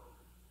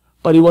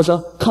 But it was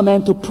a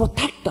command to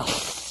protect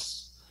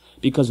us.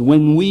 Because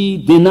when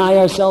we deny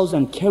ourselves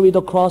and carry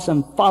the cross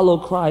and follow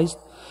Christ,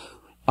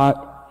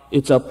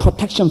 it's a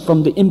protection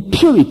from the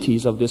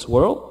impurities of this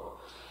world.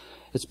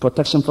 It's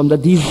protection from the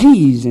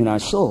disease in our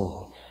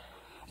soul.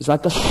 It's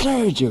like a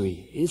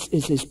surgery.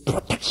 It's his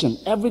protection.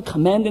 Every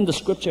command in the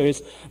scripture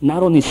is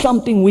not only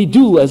something we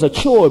do as a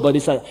chore, but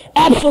it's an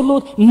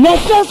absolute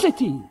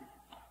necessity.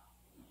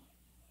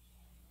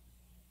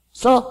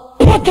 So,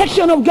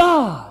 protection of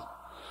God.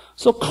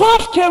 So,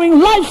 cross-carrying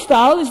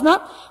lifestyle is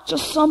not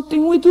just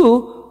something we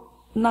do,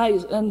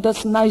 nice, and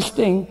that's a nice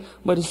thing,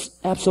 but it's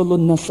absolute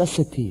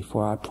necessity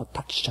for our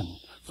protection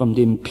from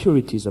the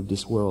impurities of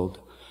this world.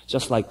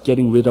 Just like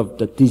getting rid of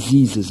the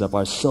diseases of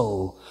our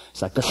soul.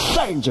 It's like a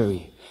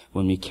surgery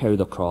when we carry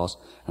the cross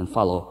and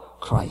follow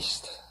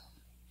Christ.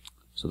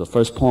 So the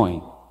first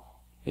point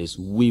is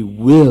we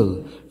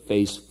will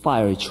face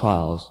fiery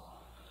trials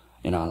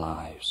in our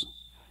lives.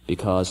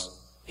 Because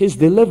his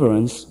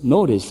deliverance,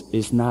 notice,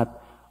 is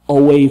not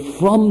away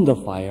from the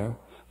fire,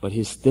 but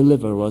his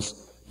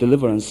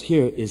deliverance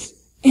here is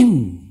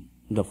in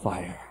the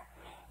fire.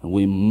 And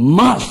we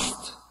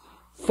must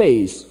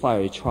face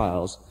fiery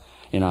trials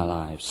in our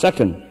lives.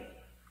 Second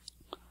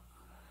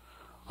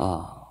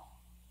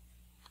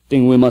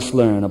thing we must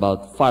learn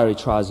about fiery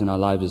trials in our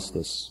life is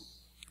this.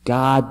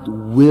 God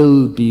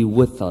will be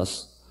with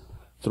us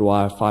through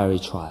our fiery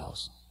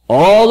trials.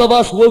 All of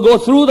us will go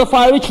through the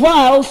fiery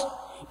trials,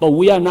 but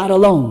we are not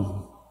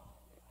alone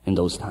in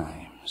those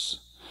times.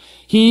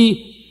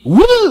 He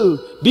will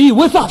be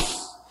with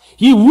us.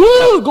 He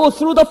will go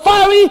through the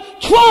fiery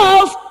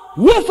trials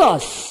with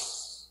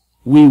us.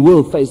 We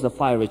will face the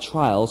fiery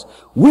trials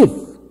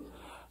with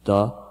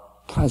the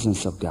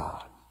presence of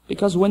God.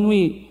 Because when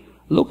we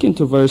look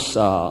into verse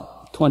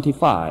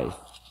 25,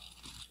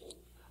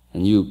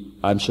 and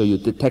I'm sure you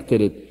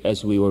detected it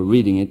as we were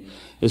reading it,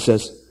 it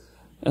says,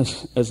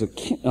 as a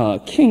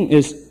king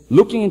is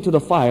looking into the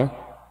fire,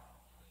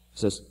 it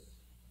says,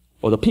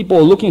 or the people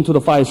are looking into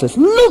the fire, it says,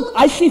 look,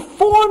 I see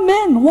 4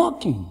 men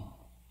walking.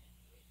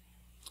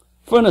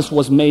 Furnace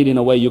was made in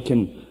a way you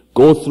can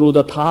go through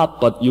the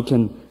top, but you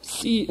can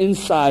see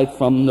inside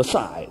from the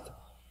side.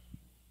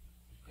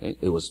 Okay?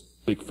 It was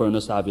big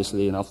furnace,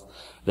 obviously enough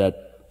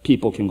that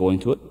people can go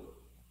into it.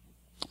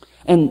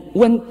 And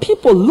when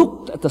people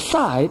looked at the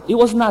side, it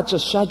was not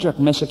just Shadrach,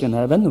 Meshach, and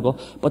Abednego,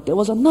 but there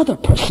was another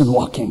person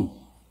walking.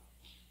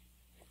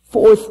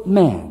 4th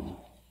man.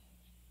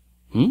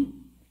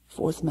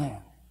 4th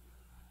man.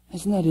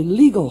 Isn't that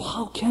illegal?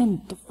 How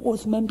can the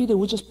 4th man be there?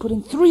 We just put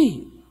in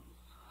 3.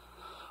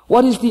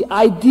 What is the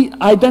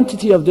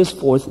identity of this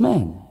 4th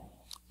man?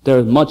 There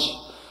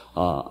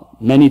are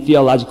many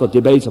theological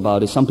debates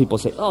about it. Some people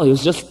say, oh, it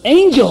was just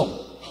angel.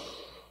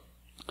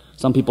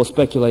 Some people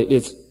speculate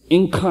it's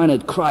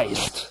incarnate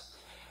Christ.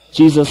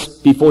 Jesus,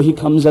 before he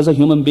comes as a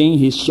human being,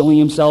 he's showing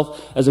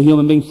himself as a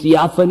human being,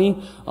 theophany,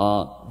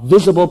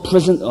 visible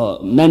present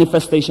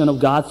manifestation of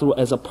God through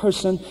as a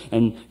person,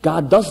 and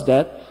God does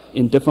that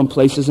in different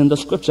places in the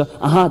scripture.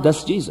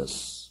 That's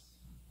Jesus.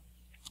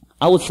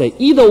 I would say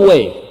either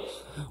way,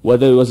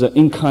 whether it was an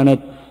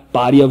incarnate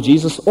body of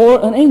Jesus or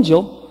an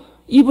angel,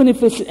 even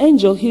if it's an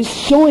angel, he's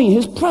showing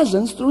his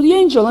presence through the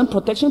angel and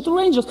protection through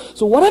angels.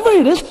 So whatever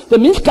it is, that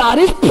means God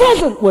is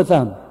present with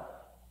them.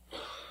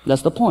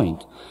 That's the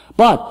point.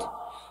 But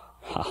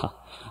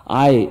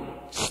I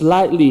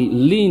slightly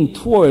lean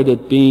toward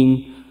it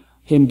being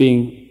him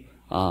being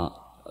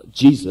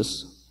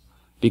Jesus,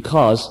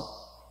 because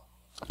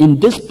in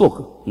this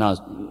book, now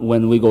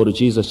when we go to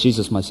Jesus,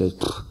 Jesus might say,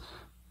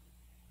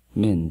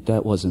 man,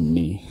 that wasn't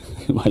me.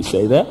 He might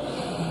say that.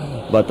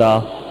 But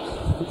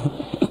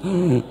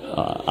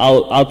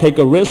I'll take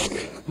a risk.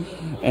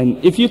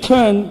 And if you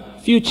turn a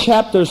few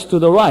chapters to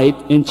the right,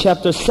 in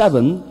chapter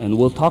 7, and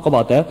we'll talk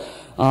about that,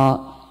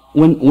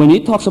 when he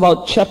talks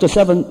about chapter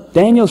 7,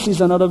 Daniel sees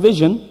another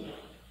vision.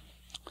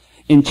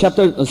 In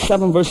chapter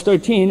 7, verse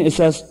 13, it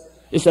says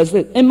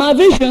that, in my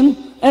vision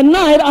at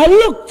night I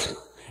looked,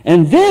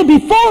 and there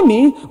before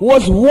me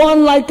was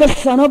one like a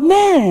son of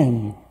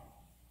man.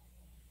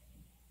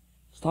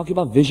 It's talking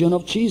about vision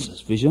of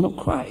Jesus, vision of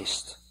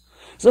Christ.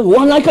 It says,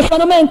 one like a son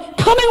of man,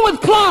 coming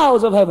with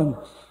clouds of heaven.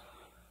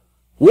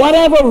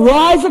 Whatever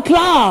rides the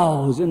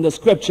clouds in the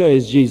scripture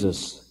is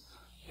Jesus.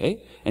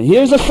 Okay? And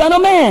here's a son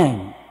of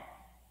man.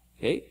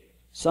 Okay?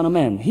 Son of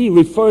man. He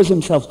refers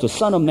himself to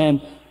son of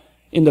man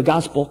in the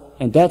gospel,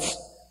 and that's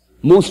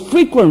most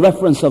frequent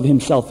reference of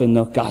himself in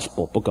the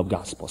gospel, book of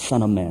gospel.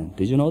 Son of man.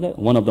 Did you know that?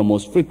 One of the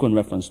most frequent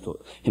reference to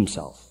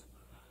himself.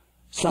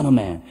 Son of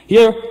man.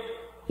 Here,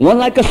 one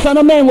like a son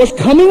of man was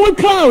coming with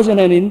clouds in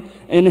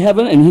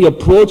heaven, and he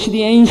approached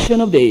the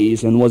Ancient of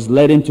Days and was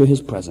led into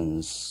his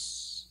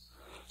presence.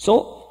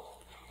 So,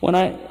 when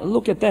I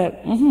look at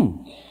that,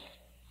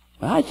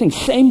 I think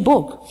same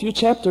book, few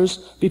chapters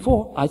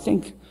before, I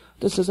think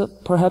this is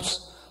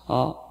perhaps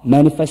a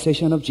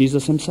manifestation of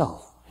Jesus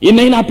himself. It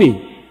may not be,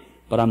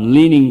 but I'm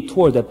leaning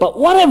toward that. But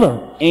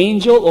whatever,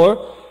 angel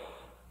or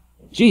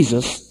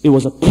Jesus, it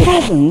was a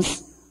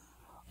presence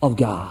of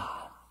God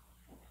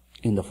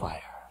in the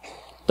fire.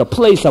 The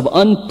place of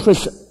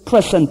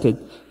unprecedented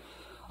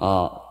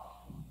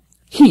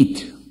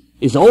heat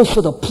is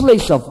also the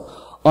place of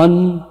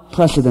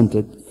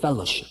unprecedented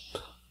fellowship.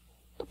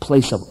 The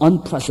place of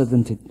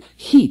unprecedented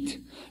heat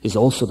is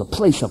also the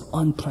place of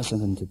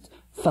unprecedented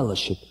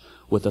fellowship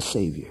with a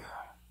Savior.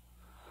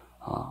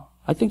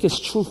 I think it's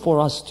true for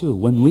us too.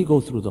 When we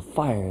go through the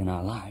fire in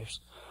our lives,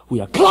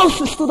 we are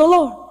closest to the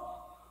Lord.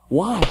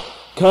 Why?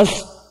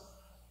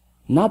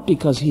 Not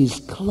because He's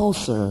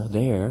closer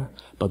there,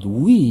 but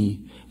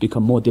we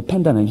become more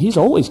dependent, and He's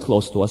always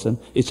close to us, and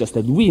it's just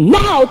that we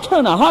now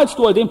turn our hearts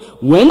toward Him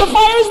when the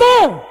fire is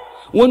there.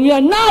 When we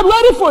are not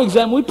ready for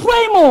exam, we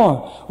pray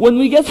more. When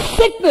we get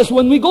sickness,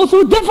 when we go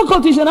through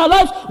difficulties in our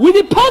lives, we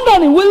depend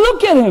on Him, we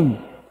look at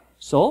Him.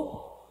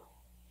 So,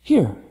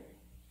 here,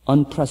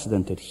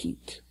 unprecedented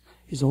heat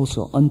is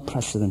also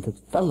unprecedented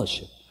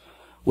fellowship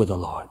with the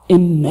Lord.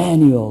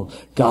 Emmanuel,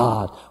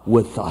 God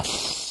with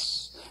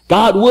us.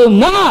 God will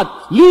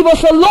not leave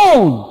us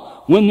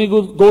alone when we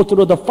go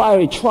through the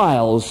fiery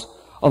trials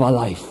of our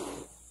life.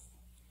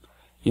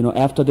 You know,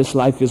 after this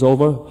life is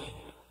over,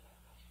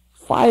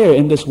 fire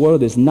in this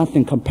world is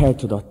nothing compared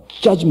to the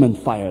judgment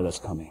fire that's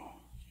coming.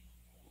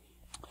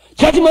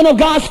 Judgment of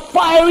God's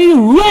fiery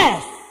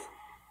wrath.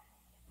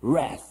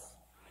 Wrath.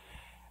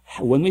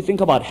 When we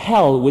think about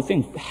hell, we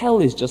think hell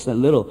is just a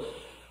little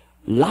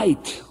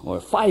light or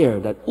fire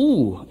that,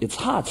 ooh, it's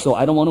hot, so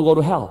I don't want to go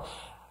to hell.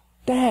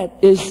 That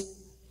is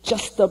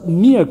just a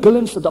mere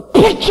glimpse of the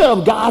picture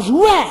of God's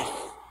wrath.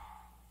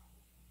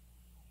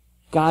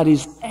 God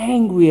is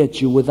angry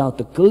at you without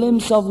the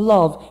glimpse of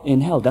love in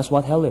hell. That's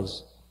what hell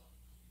is.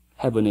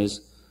 Heaven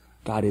is,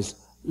 God is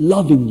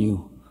loving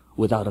you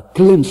without a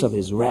glimpse of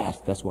His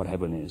wrath. That's what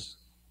heaven is.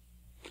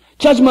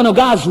 Judgment of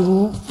God's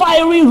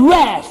fiery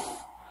wrath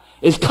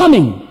is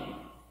coming.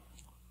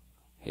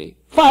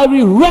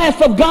 Fiery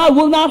wrath of God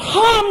will not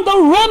harm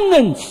the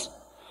remnants,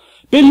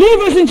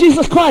 believers in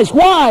Jesus Christ.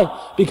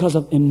 Why? Because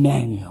of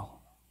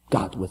Emmanuel,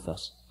 God with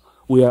us.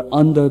 We are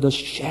under the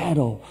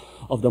shadow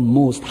of the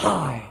Most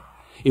High.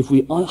 If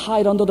we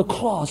hide under the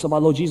cross of our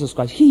Lord Jesus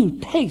Christ, He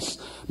takes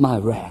my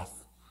wrath.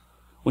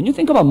 When you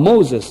think about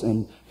Moses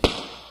and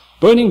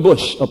burning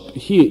bush,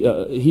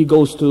 he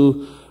goes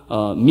to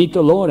meet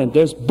the Lord, and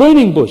there's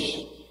burning bush.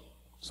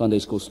 Sunday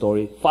school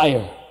story,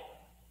 fire.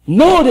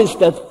 Notice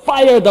that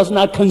fire does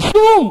not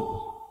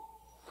consume.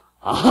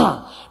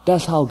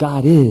 That's how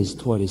God is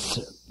toward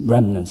His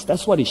remnants.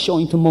 That's what He's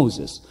showing to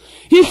Moses.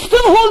 He's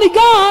still holy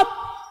God,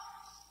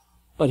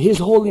 but His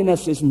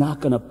holiness is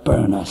not going to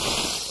burn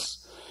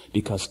us,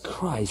 because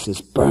Christ is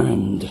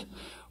burned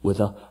with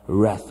the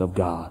wrath of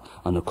God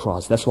on the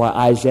cross. That's why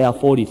Isaiah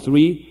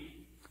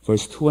 43,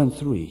 verse 2 and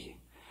 3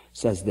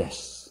 says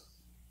this.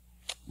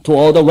 To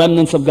all the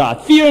remnants of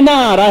God, fear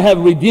not, I have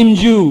redeemed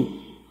you.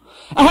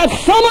 I have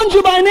summoned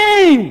you by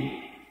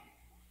name.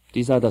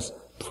 These are the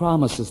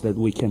promises that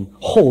we can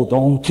hold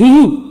on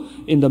to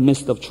in the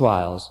midst of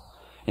trials.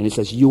 And He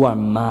says, you are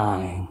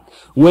mine.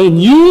 When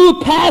you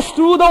pass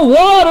through the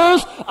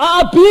waters,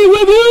 I'll be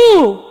with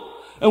you.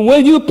 And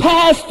when you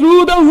pass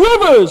through the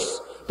rivers,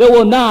 they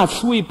will not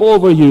sweep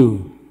over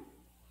you.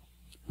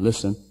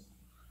 Listen,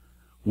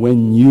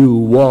 when you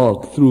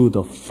walk through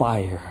the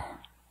fire,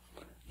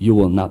 you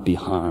will not be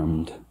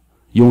harmed.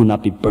 You will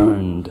not be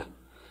burned.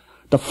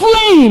 The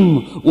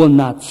flame will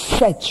not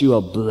set you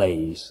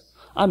ablaze.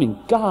 I mean,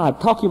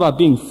 God talking about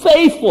being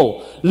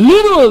faithful,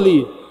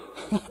 literally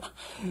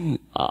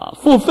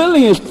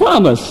fulfilling His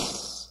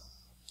promise.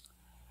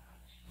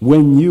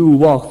 When you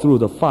walk through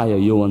the fire,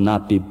 you will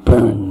not be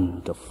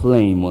burned. The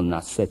flame will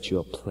not set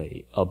you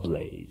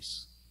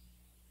ablaze.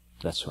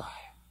 That's right.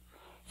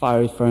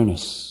 Fiery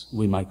furnace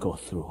we might go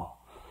through,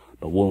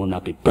 but we will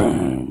not be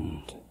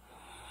burned,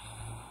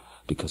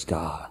 because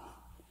God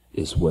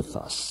is with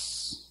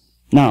us.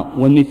 Now,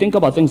 when we think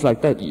about things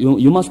like that,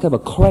 you must have a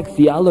correct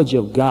theology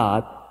of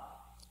God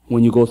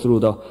when you go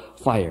through the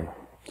fire.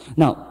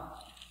 Now,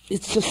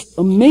 it's just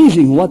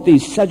amazing what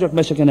these Shadrach,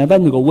 Meshach, and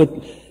Abednego, with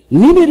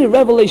limited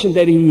revelation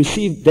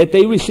that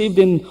they received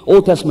in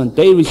Old Testament,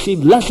 they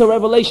received lesser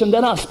revelation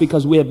than us,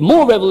 because we have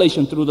more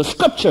revelation through the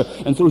Scripture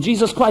and through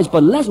Jesus Christ.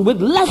 But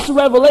with less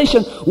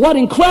revelation, what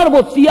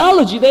incredible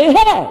theology they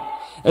had,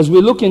 as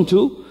we look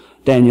into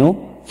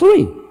Daniel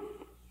 3,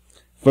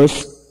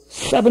 verse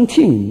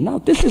 17. Now,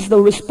 this is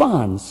the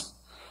response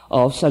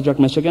of Shadrach,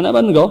 Meshach, and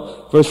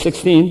Abednego. Verse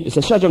 16, it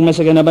says, Shadrach,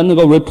 Meshach, and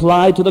Abednego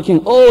replied to the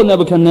king, O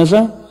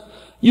Nebuchadnezzar,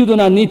 you do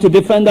not need to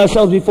defend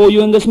ourselves before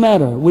you in this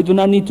matter. We do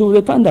not need to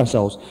defend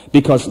ourselves.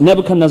 Because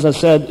Nebuchadnezzar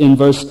said in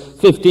verse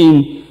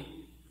 15,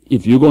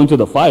 if you go into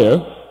the fire,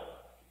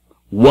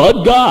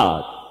 what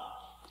God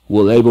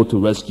will able to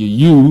rescue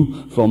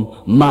you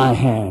from my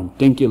hand?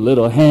 Think your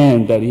little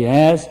hand that he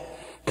has,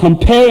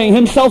 comparing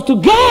himself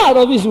to God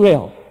of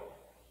Israel.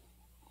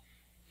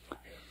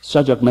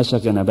 Shadrach,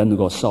 Meshach, and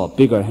Abednego saw a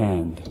bigger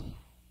hand.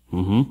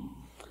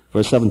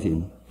 Verse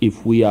 17.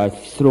 If we are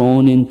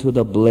thrown into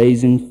the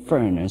blazing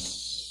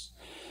furnace,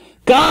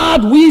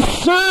 God we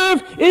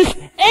serve is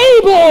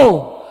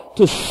able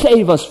to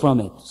save us from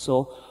it.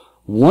 So,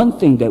 one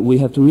thing that we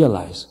have to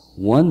realize,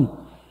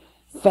 one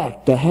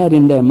fact they had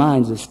in their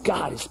minds is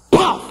God is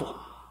powerful.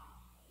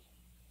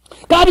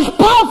 God is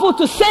powerful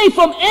to save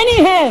from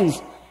any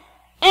hands,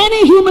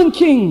 any human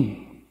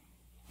king,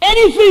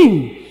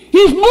 anything.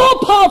 He's more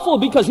powerful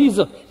because He's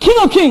the King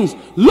of Kings,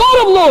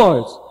 Lord of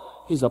Lords.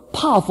 He's a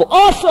powerful,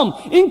 awesome,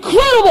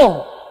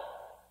 incredible,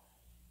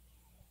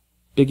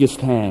 biggest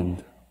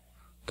hand,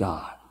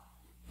 God.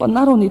 But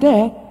not only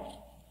that,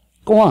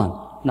 go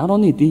on. Not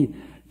only did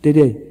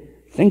they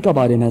think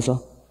about him as a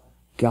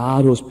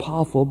God who's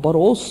powerful, but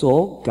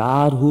also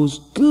God who's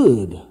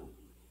good.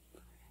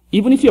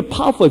 Even if you're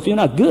powerful, if you're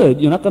not good,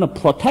 you're not going to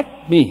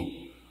protect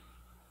me.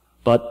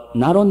 But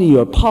not only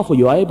you're powerful,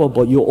 you're able,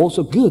 but you're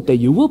also good, that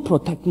you will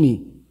protect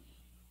me.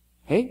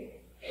 Hey?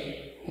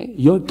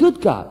 You're a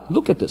good God.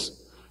 Look at this.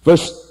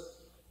 Verse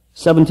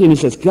 17, it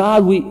says,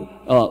 God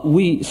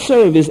we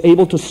serve is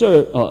able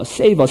to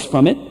save us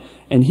from it,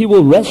 and he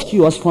will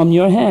rescue us from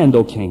your hand,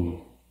 O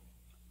king.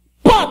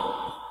 But,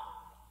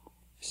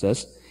 it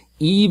says,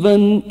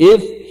 even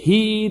if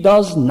he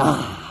does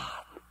not.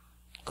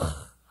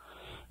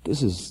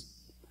 This is,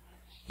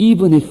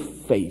 even if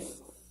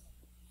faith.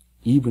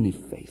 Even if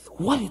faith.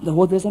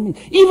 What does that mean?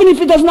 Even if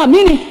it does not,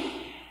 meaning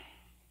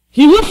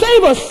he will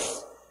save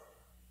us.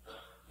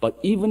 But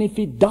even if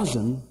he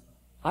doesn't,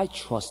 I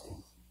trust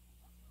him.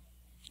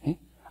 Okay?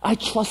 I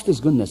trust his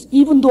goodness.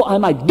 Even though I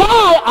might die,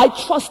 I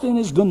trust in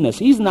his goodness.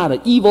 He's not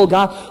an evil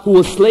God who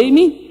will slay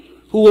me,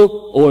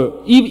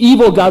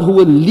 evil God who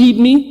will lead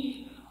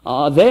me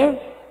there.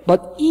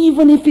 But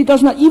even if he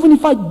does not, even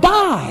if I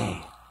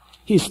die,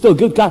 he's still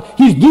good God.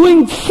 He's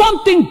doing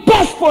something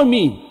best for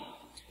me.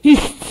 He's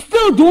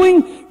still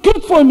doing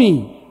good for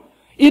me.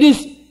 It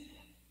is,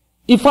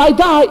 if I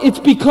die, it's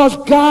because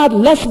God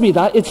lets me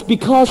die. It's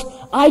because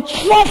I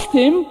trust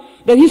him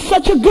that he's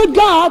such a good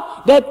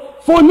God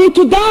that for me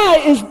to die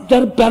is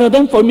better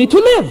than for me to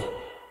live.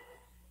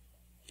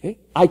 Okay?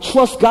 I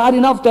trust God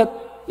enough that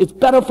it's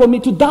better for me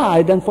to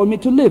die than for me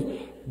to live.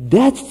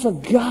 That's a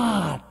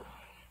God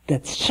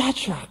that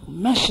Shadrach,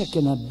 Meshach,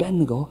 and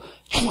Abednego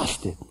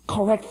trusted.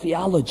 Correct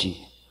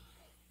theology.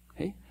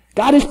 Okay?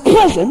 God is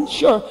present,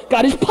 sure.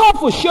 God is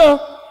powerful, sure.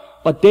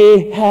 But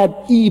they had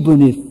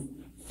even if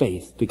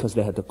faith because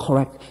they had the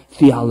correct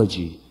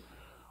theology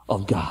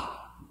of God.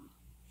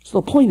 So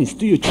the point is,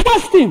 do you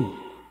trust him?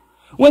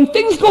 When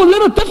things go,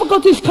 little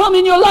difficulties come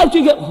in your life,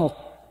 you get, oh,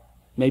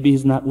 maybe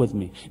he's not with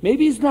me.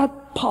 Maybe he's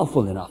not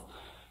powerful enough.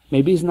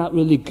 Maybe he's not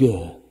really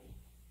good.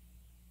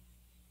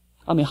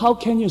 I mean, how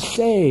can you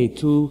say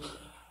to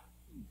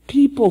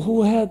people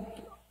who had,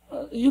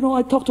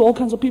 I talk to all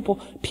kinds of people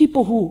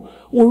who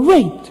were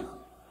raped,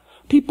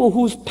 people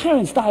whose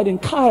parents died in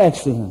car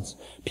accidents,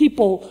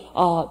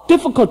 people,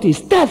 difficulties,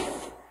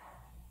 death.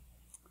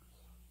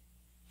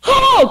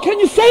 How can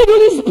you say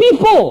to these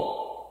people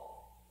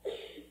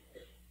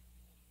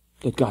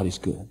that God is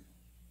good?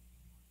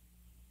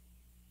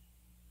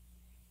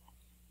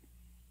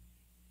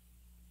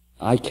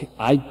 I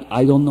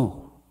don't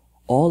know.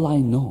 All I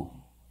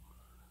know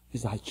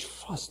is I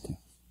trust him.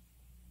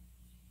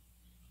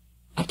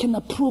 I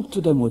cannot prove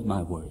to them with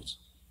my words,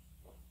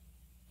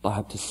 but I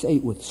have to say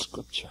it with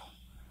scripture.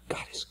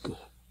 God is good.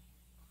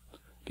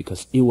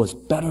 Because it was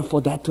better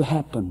for that to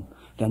happen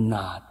than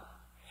not.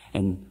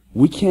 And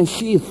we can't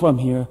see it from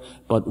here,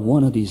 but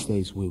one of these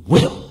days we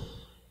will.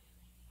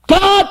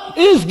 God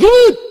is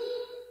good.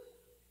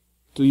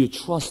 Do you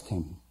trust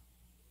him?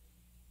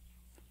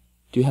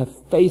 Do you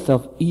have faith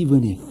of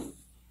even if?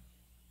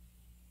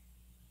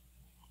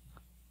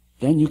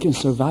 Then you can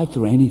survive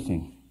through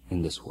anything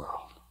in this world.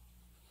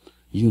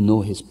 You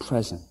know he's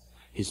present,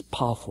 he's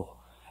powerful,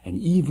 and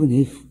even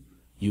if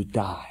you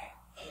die,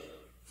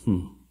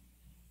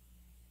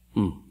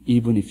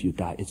 even if you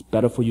die, it's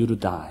better for you to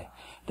die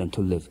than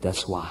to live.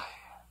 That's why.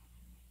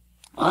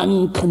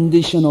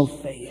 Unconditional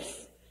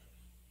faith.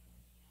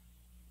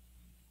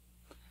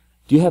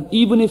 Do you have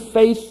even if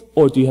faith,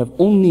 or do you have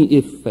only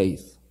if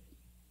faith?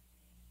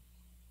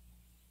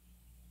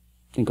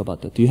 Think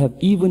about that. Do you have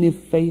even if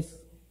faith,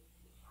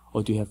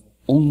 or do you have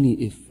only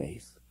if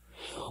faith?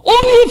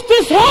 Only if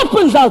this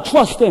happens, I'll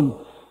trust him.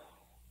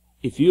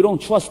 If you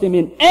don't trust him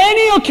in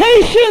any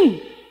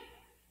occasion,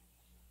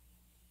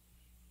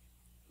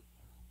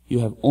 you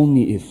have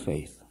only if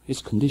faith.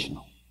 It's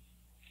conditional.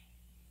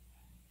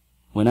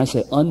 When I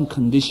say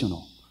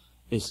unconditional,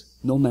 it's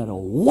no matter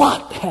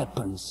what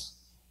happens,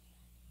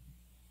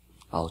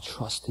 I'll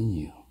trust in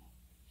you.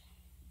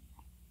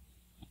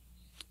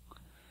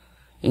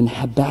 In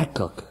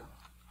Habakkuk,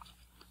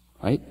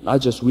 right? I'll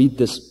just read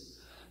this.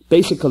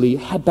 Basically,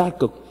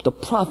 Habakkuk, the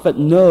prophet,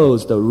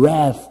 knows the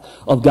wrath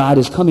of God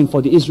is coming for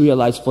the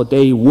Israelites, for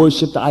they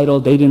worshipped the idol,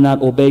 they did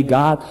not obey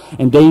God,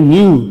 and they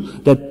knew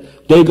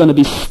that they're going to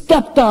be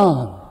stepped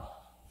on.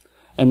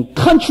 And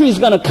country is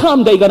going to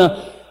come, they're going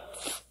to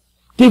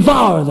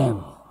devour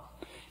them.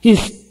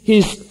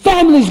 His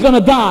family is going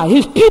to die.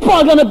 His people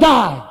are going to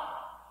die.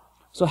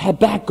 So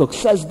Habakkuk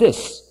says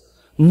this,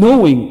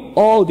 knowing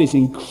all this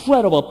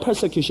incredible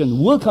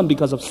persecution will come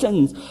because of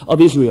sins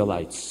of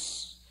Israelites.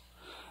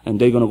 And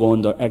they're going to go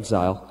under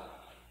exile.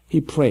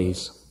 He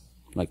prays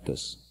like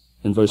this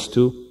in verse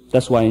 2.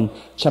 That's why in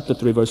chapter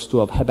 3, verse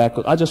 2 of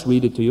Habakkuk, I'll just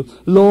read it to you.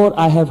 Lord,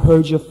 I have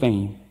heard your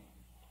fame.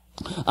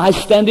 I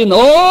stand in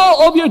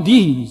awe of your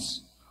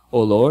deeds.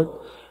 O Lord,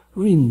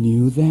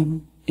 renew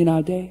them in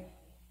our day.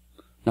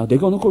 Now they're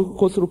going to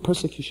go through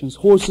persecutions.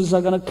 Horses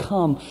are going to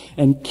come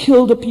and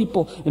kill the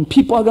people. And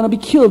people are going to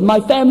be killed. My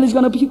family's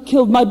going to be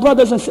killed. My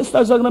brothers and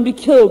sisters are going to be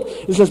killed.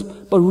 It says,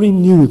 but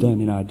renew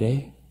them in our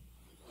day.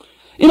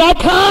 In our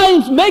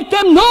times, make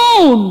them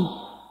known.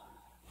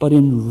 But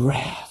in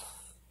wrath,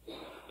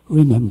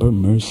 remember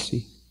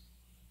mercy.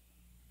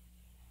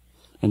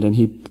 And then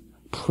he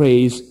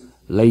prays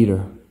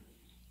later.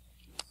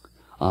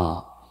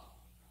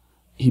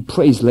 He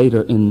prays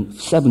later in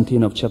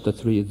 17 of chapter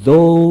 3,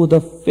 though the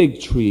fig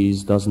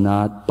trees does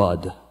not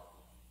bud.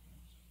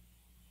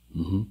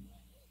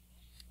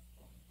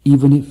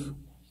 Even if.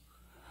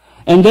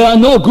 And there are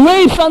no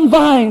grapes on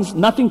vines,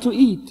 nothing to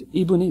eat,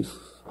 even if.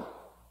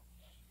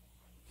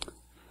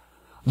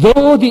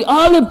 Though the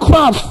olive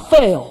crop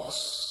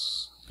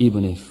fails,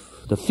 even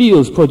if. The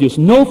fields produce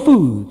no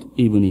food,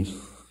 even if.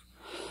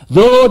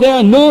 Though there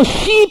are no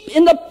sheep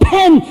in the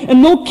pen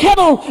and no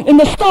cattle in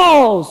the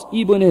stalls,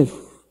 even if.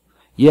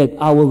 Yet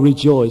I will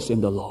rejoice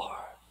in the Lord,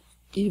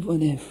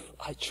 even if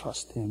I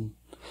trust Him.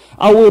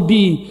 I will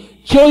be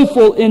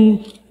joyful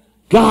in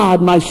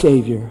God, my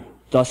Savior.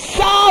 The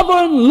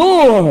sovereign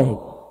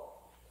Lord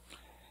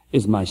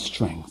is my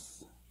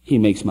strength. He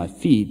makes my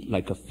feet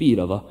like a feet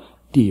of a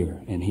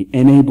deer, and He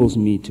enables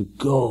me to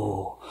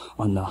go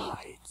on the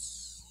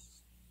heights.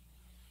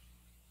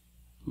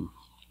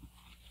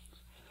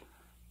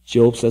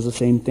 Job says the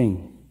same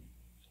thing.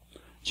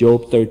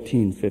 Job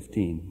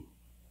 13:15.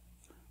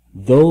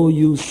 Though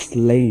you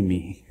slay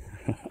me,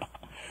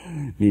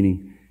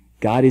 meaning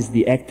God is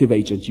the active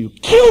agent, you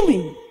kill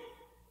me.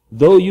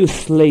 Though you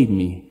slay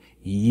me,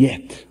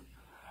 yet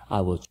I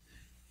will.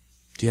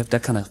 Do you have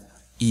that kind of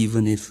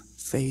even if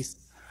faith?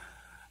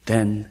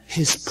 Then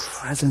His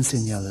presence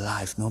in your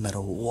life, no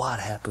matter what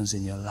happens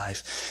in your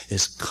life,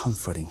 is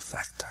comforting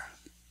factor.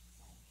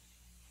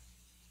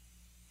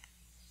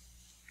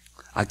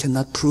 I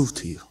cannot prove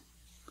to you.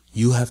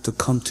 You have to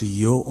come to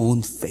your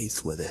own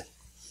faith with it.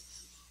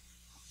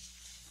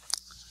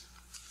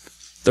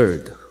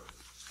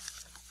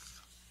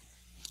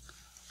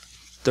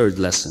 Third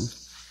lesson,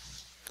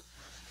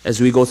 as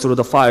we go through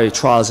the fiery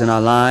trials in our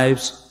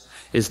lives,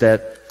 is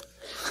that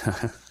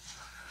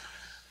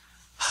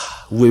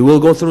we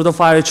will go through the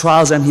fiery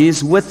trials and He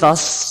is with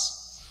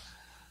us.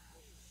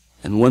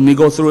 And when we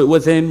go through it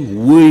with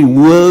Him, we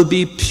will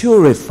be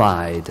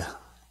purified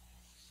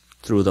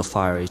through the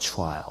fiery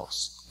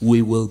trials.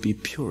 We will be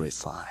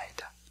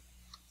purified.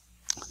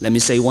 Let me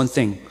say one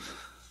thing.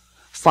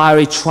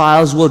 Fiery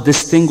trials will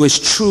distinguish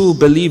true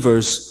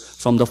believers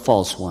from the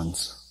false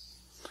ones.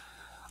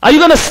 Are you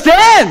going to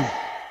stand?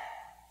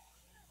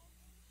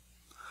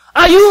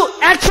 Are you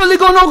actually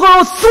going to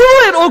go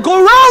through it or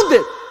go around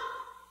it?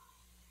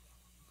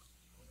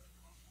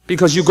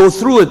 Because you go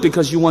through it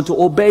because you want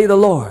to obey the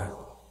Lord.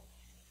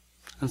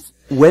 And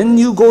when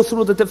you go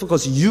through the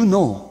difficulties, you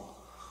know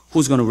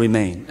who's going to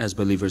remain as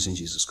believers in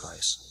Jesus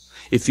Christ.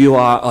 If you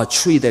are a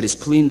tree that is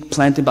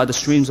planted by the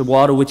streams of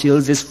water, which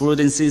yields its fruit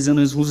in season,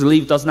 whose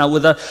leaf does not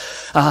wither,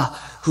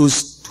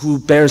 who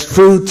bears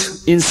fruit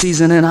in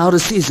season and out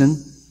of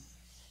season,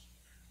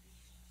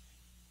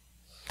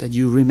 that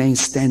you remain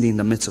standing in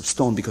the midst of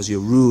storm because your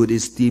root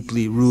is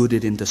deeply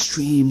rooted in the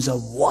streams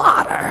of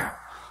water.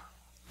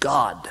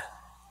 God,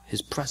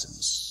 His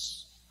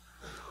presence.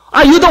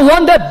 Are you the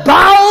one that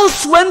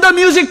bows when the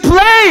music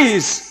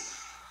plays?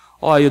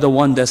 Or are you the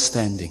one that's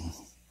standing,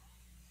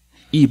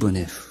 even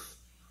if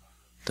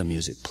the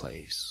music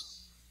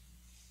plays?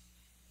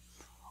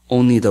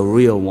 Only the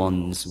real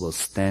ones will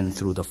stand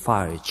through the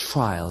fiery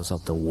trials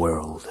of the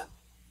world.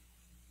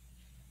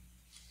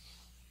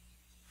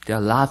 There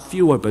are a lot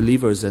fewer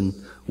believers than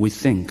we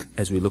think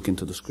as we look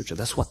into the scripture.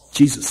 That's what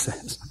Jesus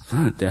says.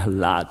 There are a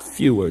lot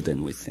fewer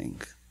than we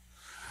think.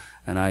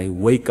 And I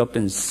wake up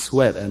and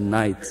sweat at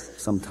night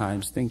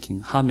sometimes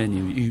thinking, how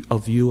many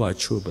of you are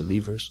true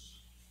believers?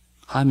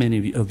 How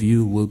many of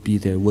you will be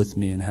there with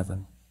me in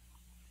heaven?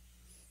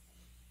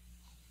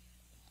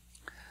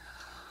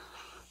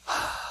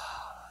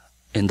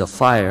 In the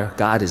fire,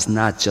 God is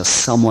not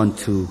just someone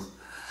to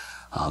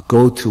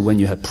go to when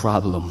you have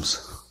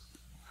problems.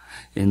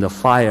 In the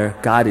fire,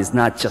 God is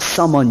not just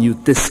someone you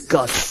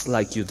discuss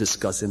like you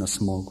discuss in a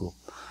small group.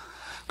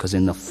 Because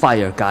in the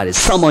fire, God is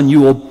someone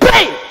you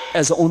obey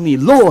as only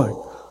Lord.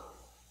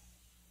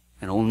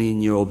 And only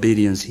in your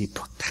obedience, He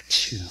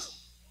protects you.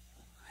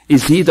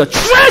 Is He the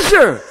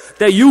treasure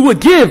that you would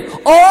give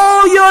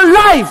all your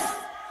life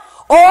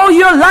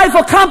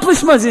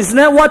accomplishments? Isn't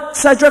that what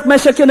Shadrach,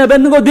 Meshach, and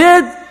Abednego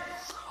did?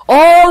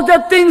 All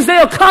the things they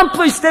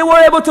accomplished, they were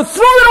able to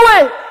throw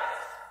it away.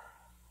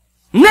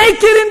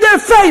 Naked in their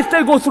faith,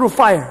 they go through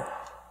fire,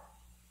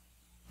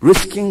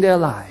 risking their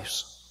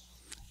lives.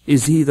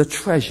 Is He the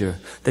treasure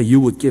that you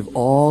would give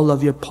all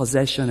of your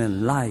possession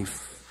and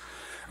life,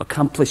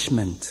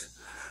 accomplishment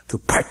to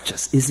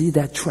purchase? Is He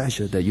that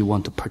treasure that you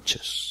want to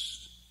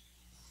purchase?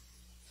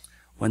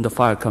 When the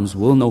fire comes,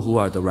 we'll know who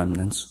are the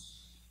remnants.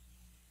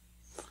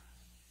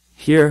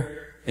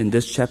 Here in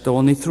this chapter,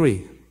 only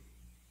 3.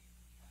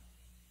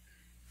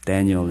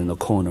 Daniel in the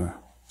corner,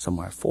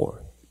 somewhere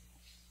 4.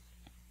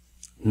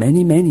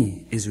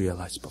 Many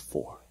Israelites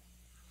before.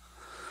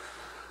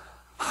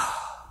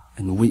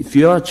 And if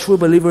you're a true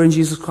believer in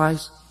Jesus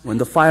Christ, when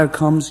the fire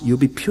comes, you'll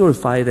be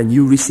purified and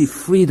you receive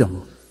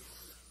freedom.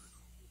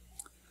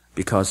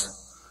 Because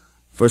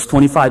verse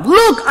 25,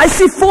 look, I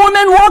see 4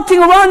 men walking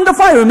around the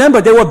fire.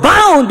 Remember, they were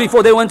bound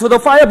before they went to the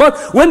fire, but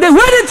when they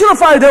went into the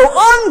fire, they were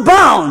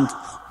unbound,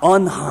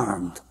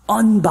 unharmed,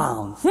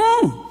 unbound.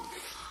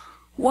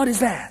 What is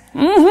that?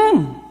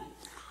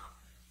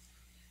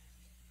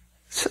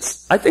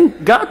 I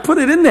think God put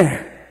it in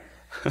there.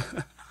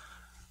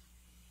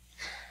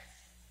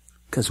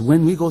 Because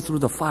when we go through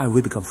the fire,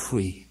 we become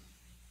free.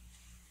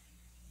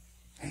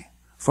 Okay?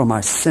 From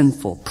our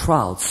sinful,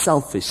 proud,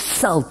 selfish,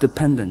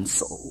 self-dependent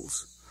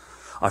souls.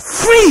 Are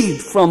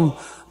freed from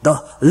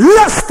the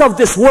lust of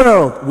this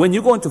world. When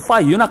you go into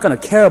fire, you're not going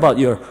to care about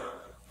your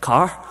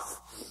car.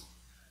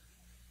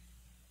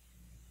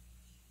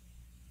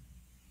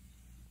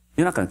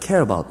 You're not going to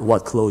care about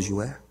what clothes you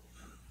wear.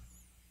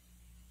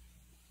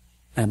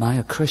 Am I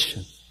a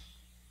Christian?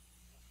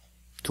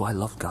 Do I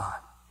love God?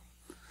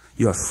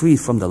 You are free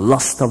from the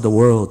lust of the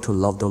world to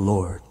love the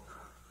Lord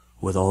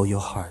with all your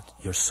heart,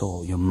 your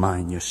soul, your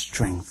mind, your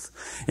strength.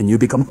 And you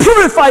become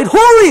purified,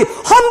 holy,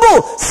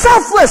 humble,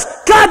 selfless,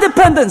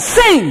 God-dependent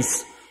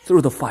saints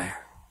through the fire.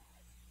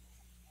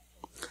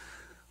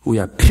 We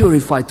are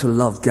purified to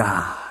love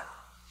God.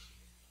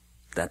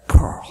 That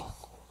pearl.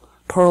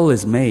 Pearl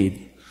is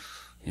made,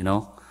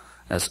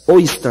 as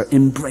oyster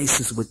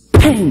embraces with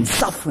pain,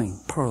 suffering.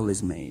 Pearl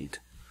is made.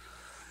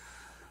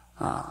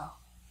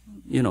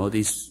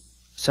 These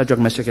Shadrach,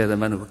 Meshach, and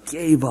Abednego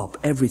gave up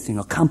everything,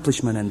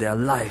 accomplishment in their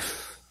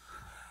life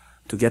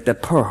to get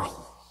that pearl.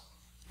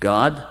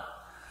 God.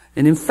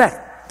 And in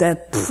fact,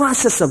 that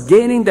process of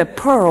gaining that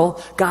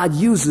pearl, God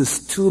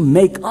uses to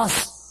make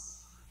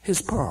us His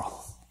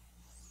pearl.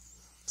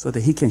 So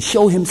that He can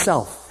show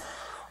Himself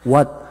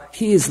what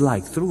He is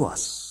like through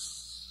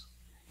us.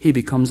 He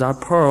becomes our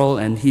pearl,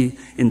 and He,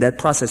 in that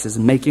process, is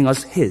making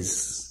us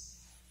His.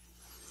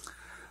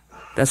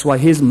 That's why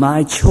He's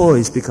my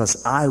choice,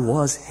 because I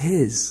was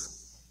His.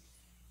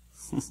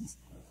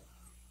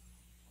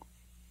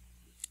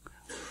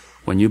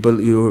 When you're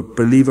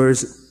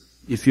believers,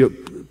 if you're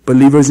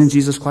believers in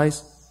Jesus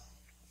Christ,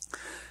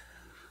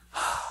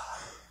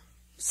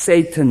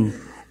 Satan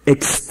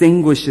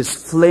extinguishes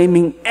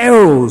flaming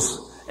arrows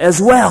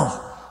as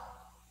well.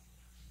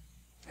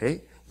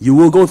 Okay? You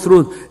will go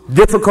through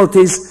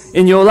difficulties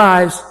in your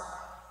lives,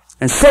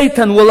 and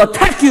Satan will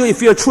attack you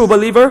if you're a true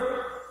believer.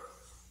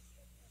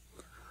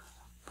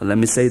 But let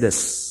me say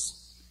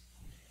this.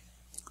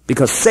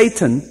 Because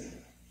Satan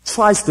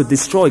tries to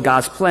destroy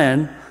God's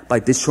plan by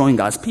destroying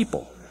God's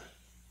people.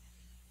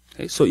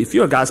 Okay? So if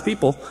you're God's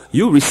people,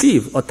 you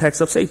receive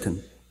attacks of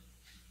Satan.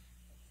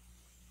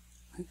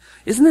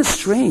 Isn't it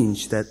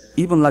strange that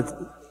even like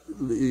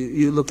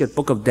you look at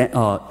book of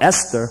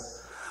Esther,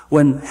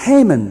 when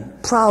Haman,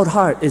 proud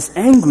heart, is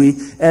angry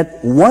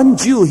at one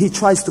Jew, he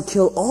tries to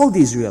kill all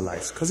the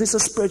Israelites because it's a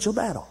spiritual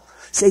battle.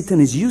 Satan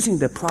is using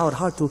their proud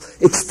heart to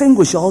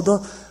extinguish all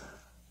the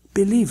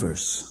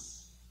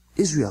believers,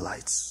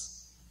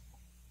 Israelites.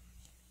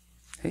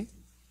 Okay?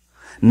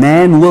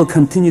 Man will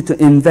continue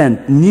to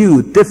invent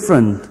new,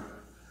 different,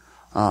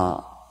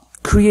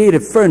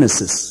 creative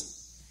furnaces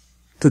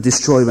to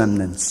destroy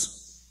remnants.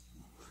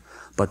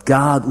 But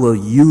God will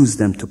use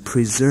them to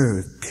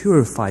preserve,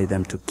 purify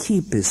them, to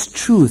keep His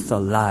truth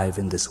alive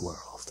in this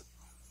world.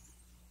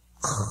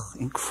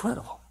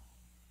 Incredible.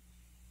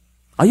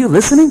 Are you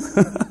listening?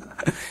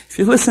 If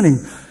you're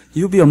listening,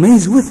 you'll be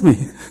amazed with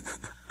me.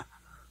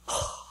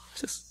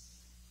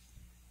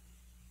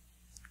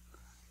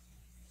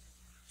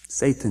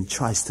 Satan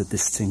tries to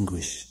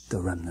distinguish the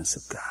remnants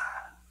of God.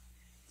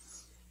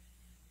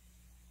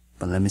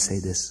 But let me say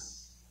this.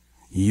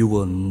 You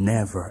will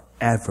never,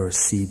 ever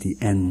see the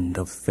end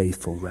of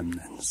faithful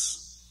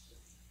remnants.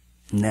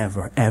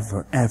 Never,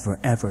 ever, ever,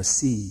 ever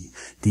see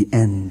the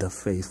end of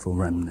faithful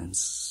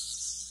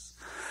remnants.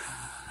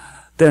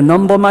 Their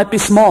number might be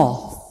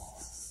small.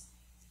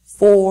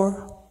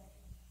 4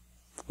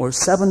 or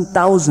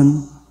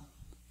 7,000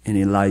 in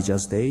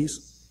Elijah's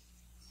days.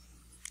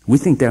 We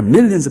think there are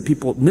millions of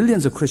people,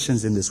 millions of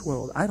Christians in this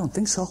world. I don't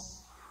think so.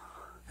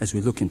 As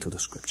we look into the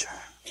scripture.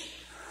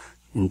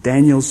 In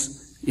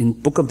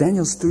book of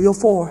Daniel 3 or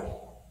 4.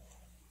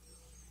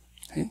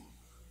 Okay?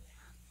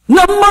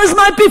 Numbers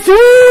might be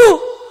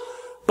few,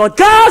 but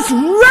God's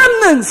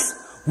remnants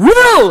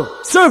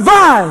will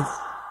survive.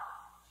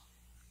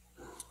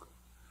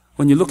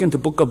 When you look into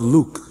book of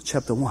Luke,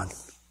 chapter 1.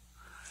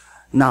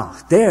 Now,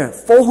 there,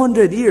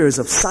 400 years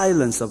of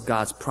silence of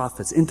God's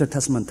prophets,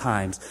 intertestament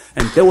times,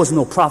 and there was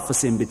no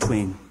prophecy in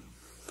between.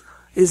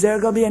 Is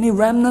there going to be any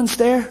remnants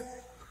there?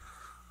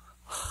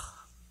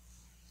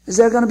 Is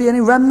there going to be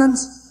any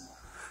remnants?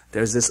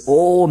 There's this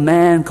old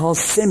man called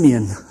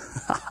Simeon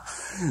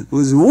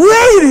who's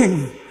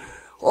waiting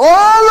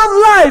all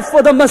of life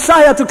for the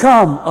Messiah to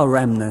come, a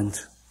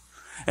remnant.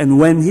 And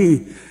when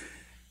he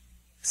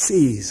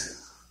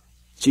sees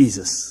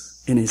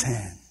Jesus in his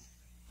hand,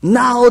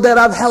 now that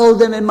I've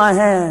held him in my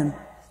hand,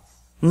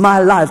 my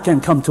life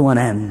can come to an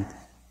end.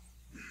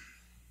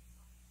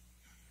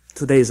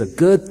 Today is a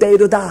good day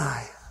to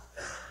die.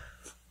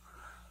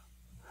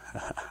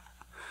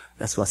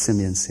 That's what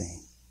Simeon's saying.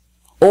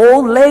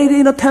 Old lady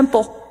in a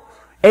temple,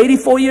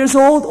 84 years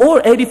old,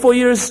 or 84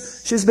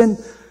 years she's been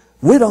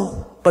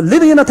widow, but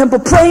living in a temple,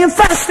 praying and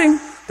fasting.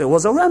 There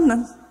was a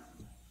remnant.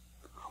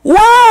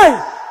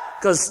 Why?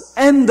 Because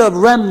end of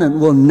remnant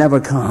will never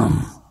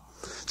come.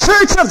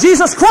 Church of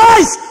Jesus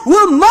Christ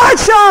will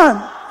march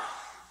on.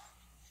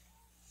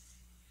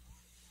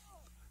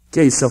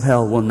 Gates of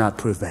hell will not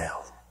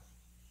prevail.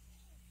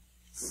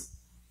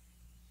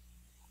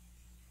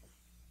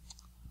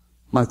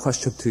 My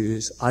question to you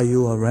is, are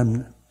you a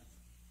remnant?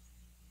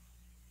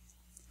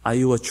 Are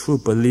you a true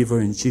believer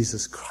in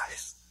Jesus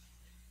Christ?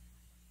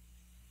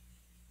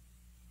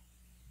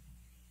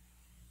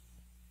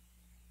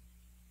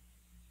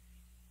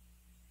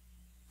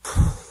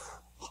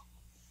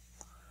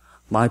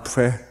 My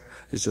prayer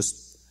is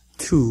just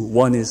two.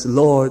 One is,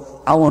 Lord,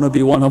 I want to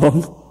be one of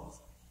them.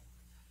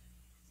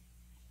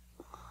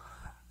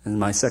 And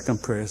my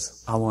second prayer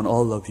is, I want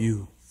all of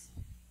you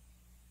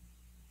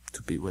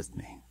to be with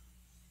me.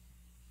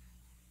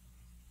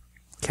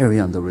 Carry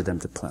on the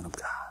redemptive plan of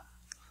God.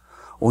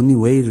 Only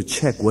way to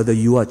check whether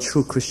you are a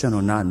true Christian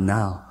or not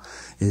now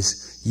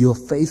is your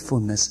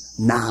faithfulness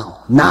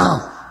now.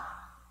 Now!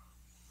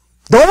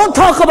 Don't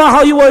talk about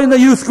how you were in the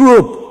youth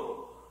group.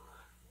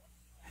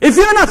 If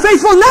you're not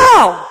faithful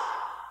now,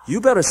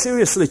 you better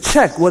seriously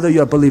check whether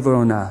you're a believer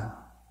or not.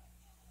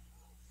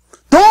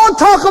 Don't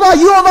talk about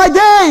you of my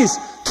days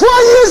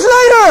 20 years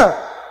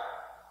later.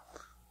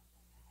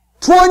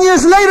 20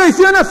 years later, if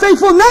you're not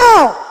faithful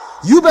now,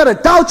 you better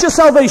doubt your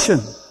salvation.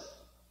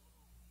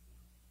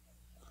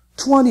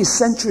 20th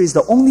century is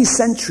the only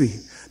century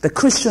that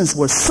Christians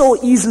were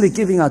so easily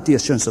giving out the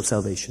assurance of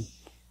salvation.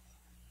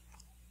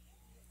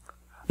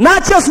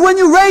 Not just when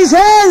you raise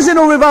hands in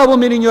a revival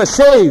meeting, you're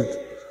saved.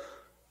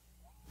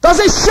 Does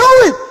it show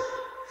it?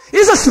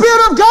 Is the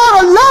Spirit of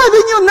God alive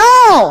in you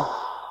now?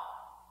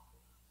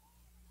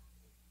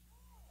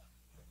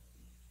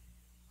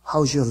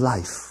 How's your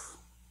life?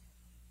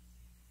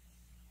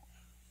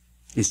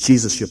 Is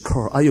Jesus your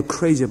pearl? Are you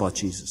crazy about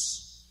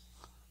Jesus?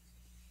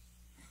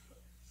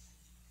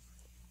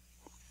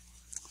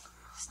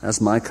 That's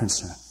my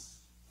concern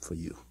for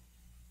you.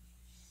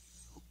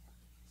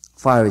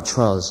 Fiery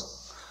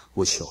trials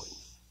will show you.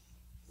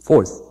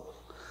 Fourth,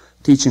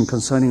 teaching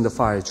concerning the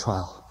fiery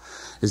trial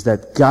is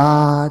that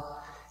God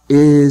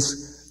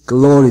is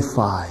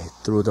glorified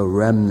through the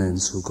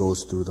remnants who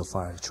goes through the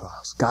fiery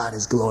trials. God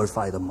is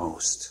glorified the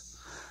most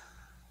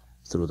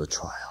through the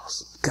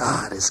trials.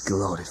 God is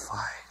glorified.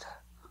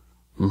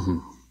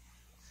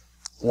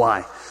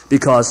 Why?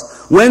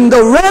 Because when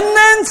the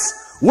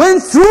remnants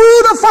went through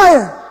the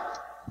fire,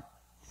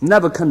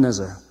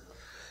 Nebuchadnezzar,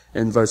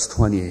 in verse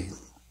 28,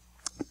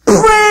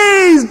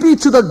 praise be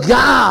to the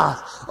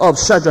God of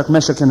Shadrach,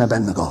 Meshach, and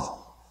Abednego.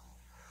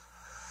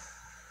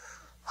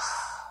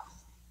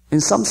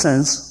 In some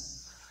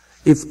sense,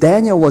 if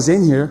Daniel was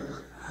in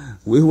here,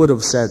 we would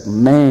have said,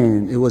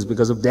 man, it was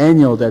because of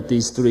Daniel that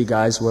these three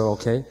guys were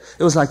okay.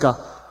 It was like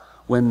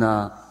when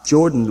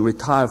Jordan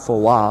retired for a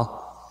while,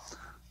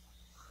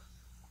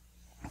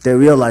 they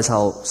realized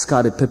how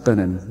Scottie Pippen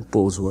and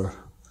Bulls were.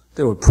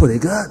 They were pretty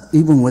good.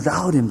 Even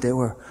without him, they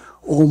were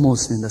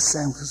almost in the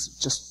same,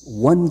 just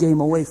one game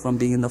away from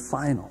being in the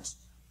finals.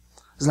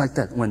 It's like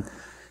that. When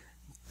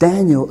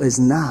Daniel is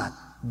not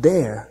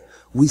there,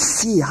 we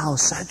see how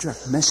Shadrach,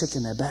 Meshach,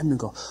 and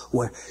Abednego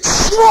were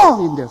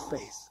strong in their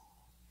faith.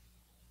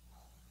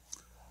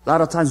 A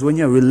lot of times when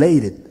you're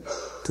related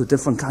to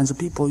different kinds of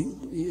people,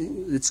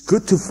 it's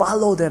good to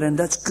follow that, and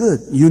that's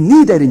good. You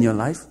need that in your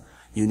life.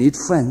 You need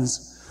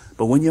friends.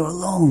 But when you're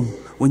alone,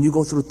 when you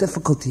go through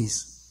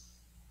difficulties,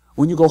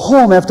 when you go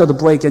home after the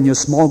break and your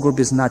small group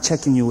is not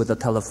checking you with a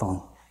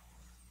telephone,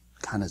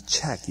 kind of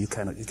check, you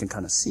can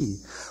kind of see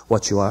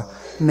what you are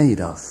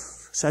made of.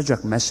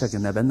 Shadrach, Meshach,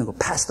 and Abednego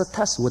passed the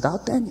test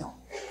without Daniel.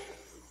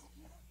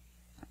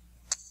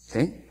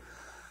 Okay?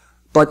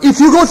 But if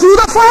you go through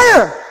the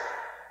fire,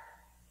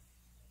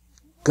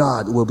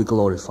 God will be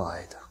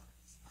glorified.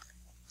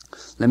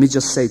 Let me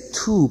just say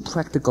two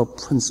practical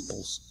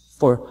principles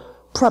for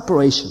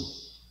preparation.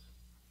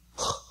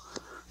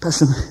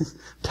 Pastor,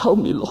 tell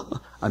me, Lord.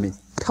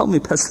 Tell me,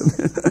 Pastor.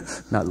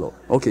 Not Lord.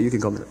 Okay, you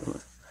can come.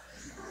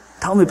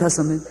 Tell me,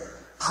 Pastor,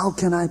 how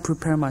can I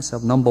prepare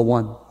myself? Number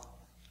one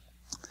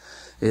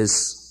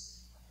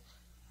is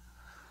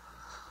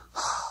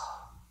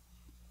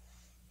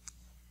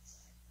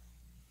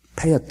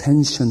pay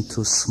attention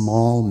to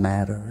small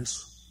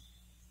matters.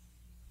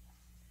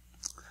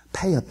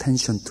 Pay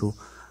attention to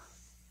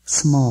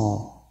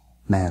small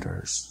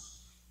matters.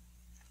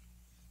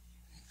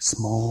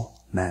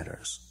 Small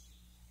matters.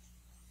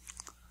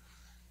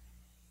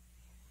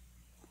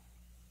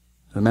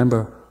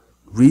 Remember,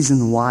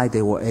 reason why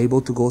they were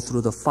able to go through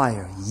the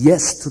fire,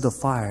 yes to the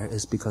fire,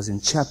 is because in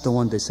chapter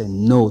 1 they say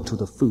no to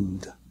the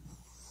food.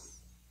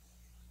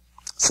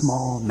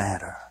 Small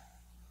matter.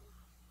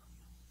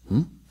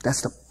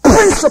 That's the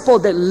principle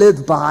they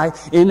lived by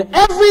in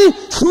every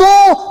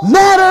small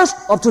matters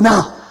up to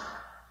now.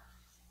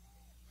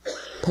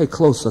 Pay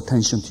close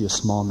attention to your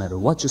small matter.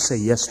 What you say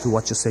yes to,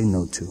 what you say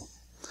no to.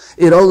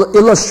 It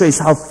illustrates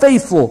how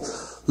faithful,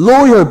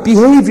 loyal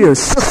behavior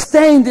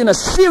sustained in a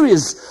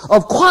series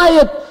of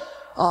quiet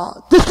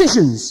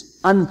decisions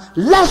on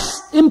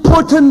less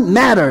important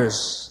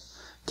matters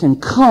can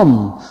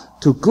come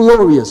to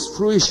glorious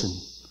fruition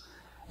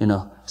in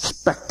a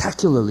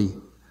spectacularly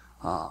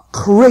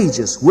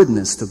courageous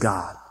witness to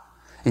God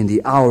in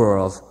the hour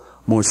of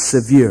more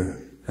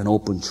severe and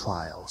open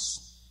trials.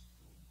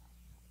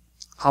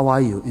 How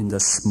are you in the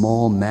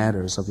small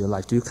matters of your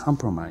life? Do you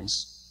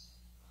compromise?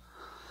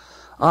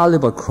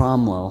 Oliver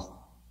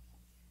Cromwell,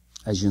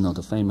 as you know,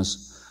 the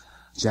famous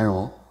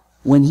general,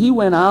 when he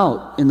went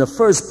out in the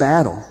first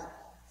battle,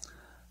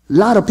 a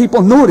lot of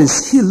people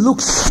noticed he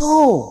looked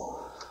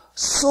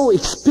so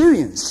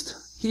experienced.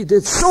 He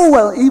did so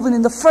well even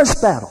in the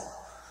first battle.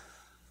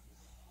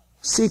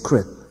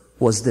 Secret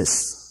was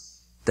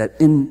this, that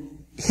in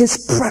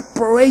his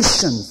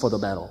preparation for the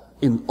battle,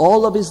 in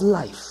all of his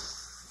life,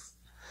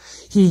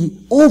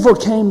 he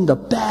overcame the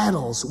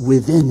battles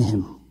within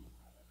him.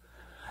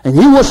 And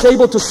he was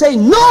able to say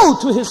no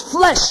to his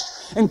flesh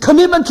and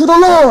commitment to the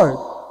Lord,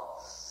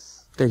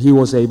 that he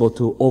was able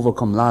to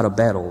overcome a lot of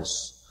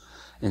battles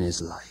in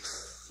his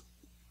life.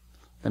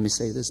 Let me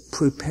say this,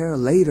 prepare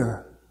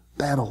later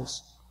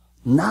battles.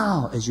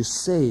 Now, as you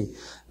say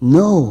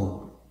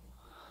no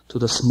to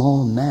the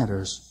small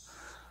matters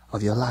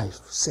of your life,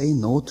 say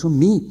no to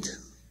meat,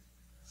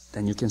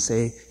 then you can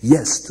say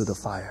yes to the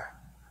fire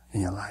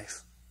in your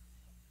life.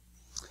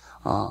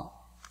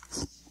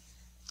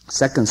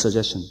 Second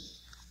suggestion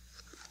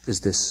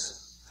is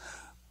this.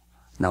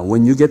 Now,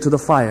 when you get to the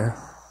fire,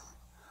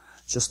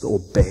 just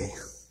obey.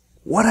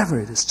 Whatever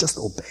it is, just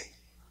obey.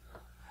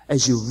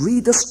 As you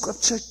read the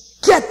scripture,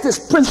 get these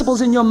principles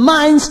in your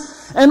minds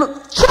and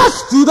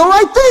just do the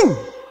right thing.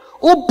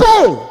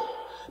 Obey.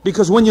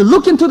 Because when you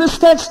look into this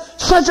text,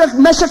 Shadrach,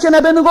 Meshach, and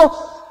Abednego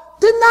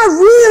did not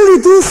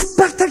really do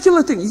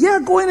spectacular things. Yeah,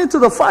 going into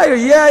the fire,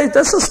 yeah,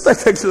 that's a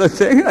spectacular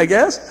thing, I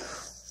guess.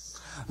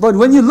 But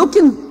when you look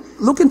into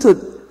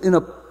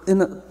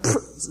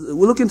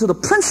the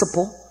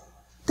principle,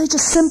 they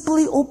just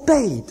simply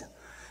obeyed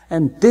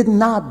and did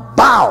not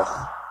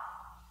bow.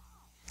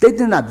 They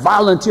did not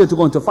volunteer to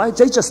go into fight.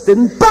 They just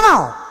didn't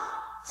bow.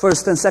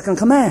 First and second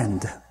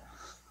command.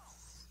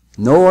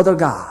 No other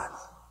God.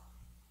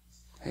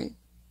 Okay?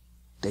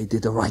 They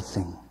did the right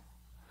thing.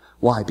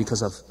 Why?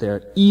 Because of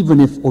their even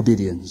if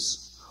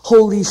obedience.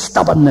 Holy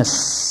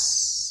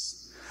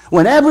stubbornness.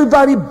 When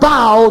everybody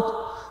bowed,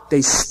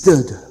 they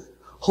stood.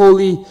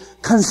 Holy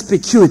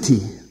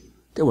conspicuity.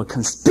 They were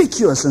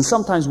conspicuous, and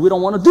sometimes we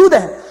don't want to do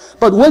that.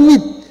 But when we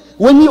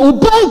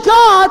obey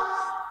God,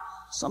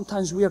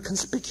 sometimes we are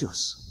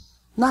conspicuous.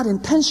 Not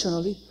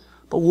intentionally,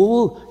 but we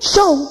will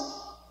show.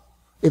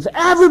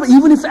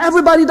 Even if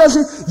everybody does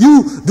it,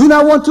 you do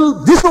not want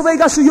to disobey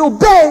God, so you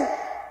obey.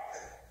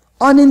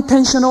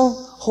 Unintentional,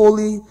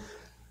 holy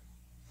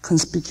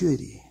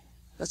conspicuity.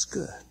 That's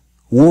good.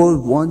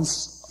 World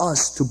wants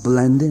us to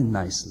blend in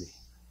nicely.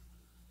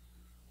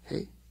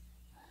 Okay?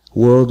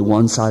 World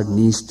wants our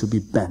knees to be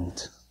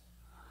bent,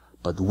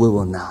 but we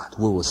will not.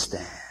 We will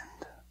stand.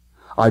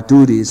 Our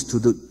duty is to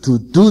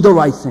do the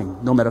right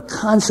thing, no matter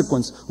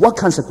what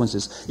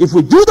consequences. If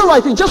we do the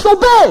right thing, just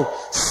obey.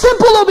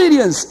 Simple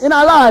obedience in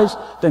our lives,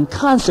 then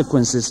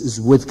consequences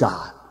is with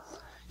God.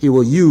 He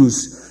will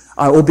use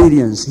our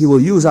obedience. He will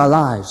use our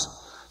lives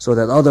so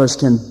that others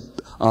can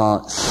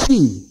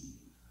see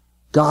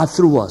God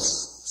through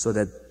us, so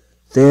that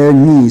their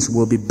knees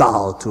will be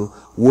bowed to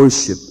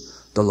worship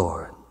the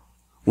Lord.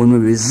 When we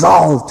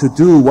resolve to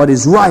do what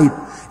is right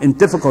in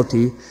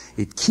difficulty,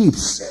 it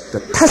keeps the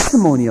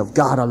testimony of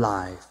God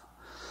alive,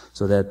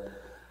 so that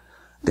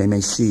they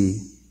may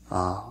see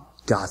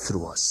God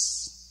through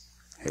us.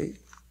 Okay?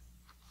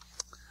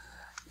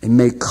 It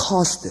may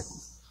cost it.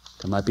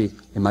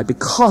 It might be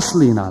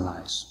costly in our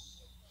lives.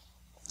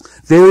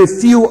 Very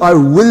few are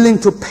willing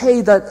to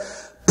pay that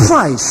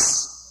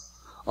price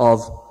of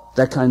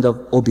that kind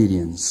of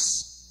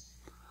obedience.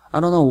 I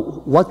don't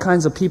know what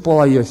kinds of people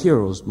are your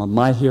heroes.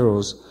 My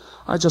heroes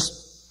are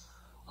just,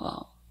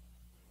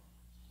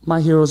 my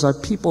heroes are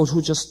people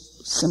who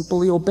just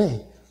simply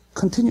obey,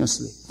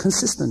 continuously,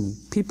 consistently.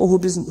 People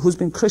who's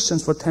been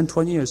Christians for 10,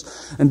 20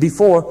 years. And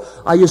before,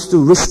 I used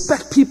to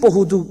respect people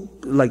who do,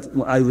 like,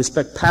 I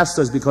respect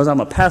pastors because I'm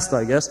a pastor,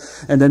 I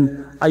guess. And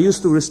then I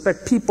used to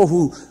respect people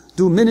who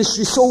do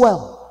ministry so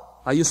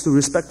well. I used to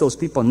respect those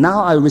people.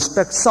 Now I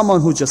respect someone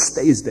who just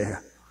stays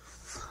there.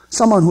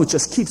 Someone who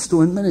just keeps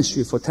doing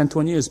ministry for 10,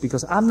 20 years,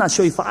 because I'm not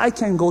sure if I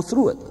can go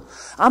through it.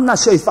 I'm not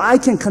sure if I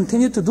can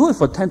continue to do it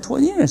for 10,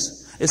 20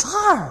 years. It's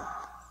hard.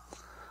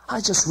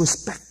 I just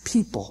respect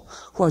people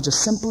who are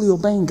just simply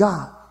obeying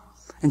God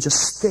and just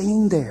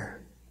staying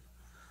there.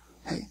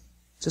 Hey,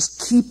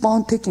 just keep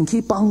on taking,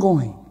 keep on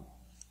going.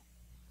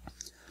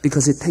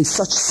 Because it takes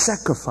such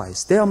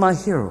sacrifice. They are my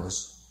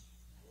heroes.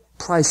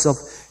 Price of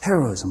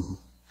heroism.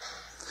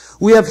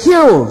 We have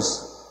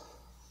heroes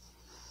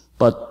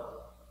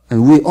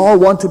And we all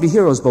want to be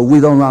heroes, but we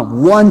don't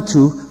want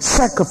to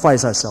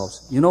sacrifice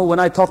ourselves. You know, when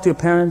I talk to your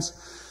parents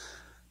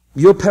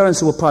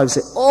will probably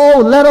say, "Oh,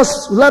 let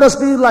us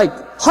be like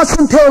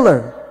Hudson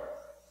Taylor."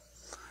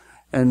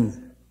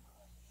 And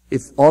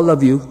if all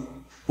of you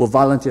will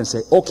volunteer and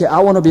say, "Okay, I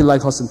want to be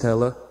like Hudson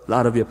Taylor," a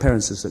lot of your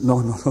parents will say, "No,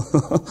 no,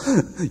 no.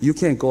 You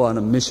can't go on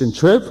a mission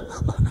trip.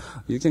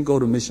 You can go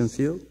to mission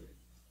field."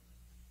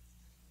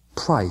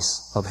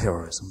 Price of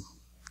heroism.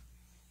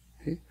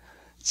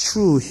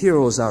 True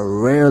heroes are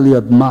rarely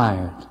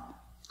admired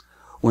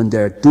when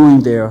they're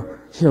doing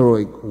their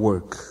heroic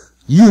work.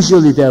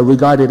 Usually they're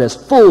regarded as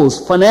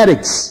fools,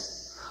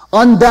 fanatics,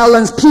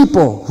 unbalanced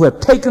people who have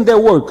taken their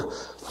work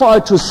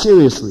far too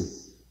seriously.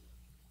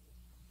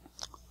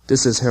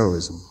 This is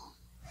heroism.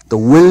 The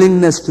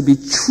willingness to be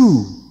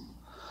true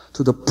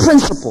to the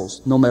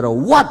principles, no matter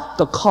what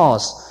the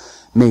cause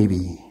may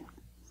be.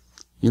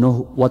 You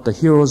know what the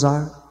heroes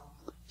are?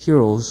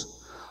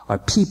 Heroes are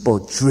people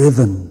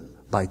driven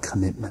by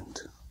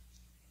commitment.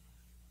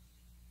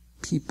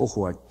 People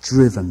who are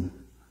driven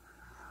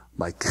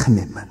by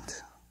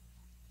commitment.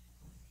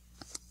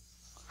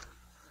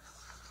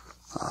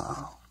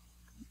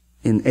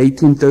 In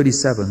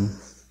 1837,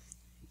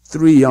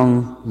 3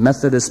 young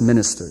Methodist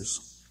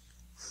ministers,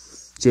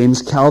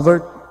 James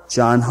Calvert,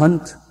 John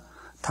Hunt,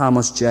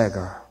 Thomas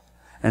Jagger,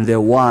 and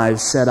their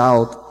wives set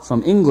out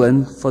from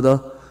England for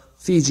the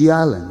Fiji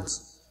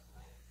Islands.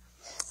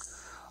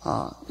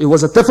 It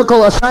was a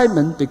difficult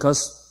assignment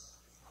because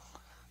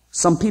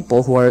some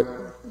people who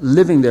are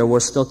living there were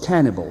still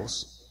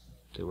cannibals.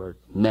 They were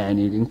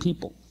man-eating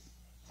people.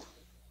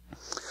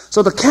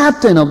 So the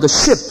captain of the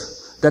ship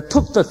that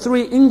took the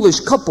 3 English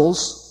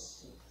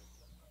couples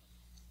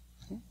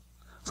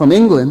from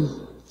England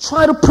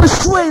tried to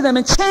persuade them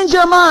and change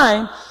their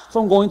mind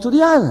from going to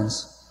the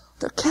islands.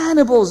 They're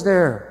cannibals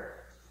there.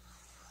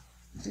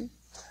 And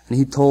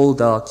he told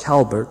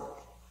Calvert,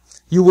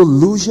 "You will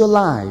lose your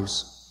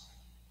lives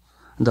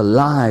and the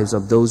lives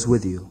of those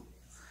with you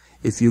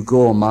if you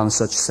go among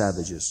such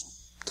savages."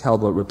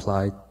 Calvert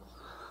replied,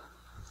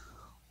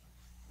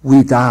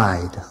 "We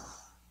died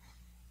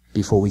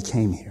before we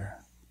came here."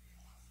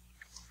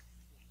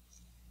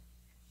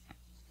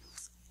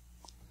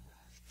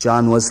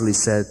 John Wesley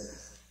said,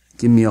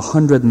 "Give me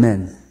 100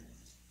 men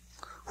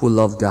who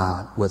love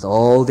God with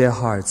all their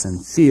hearts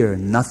and fear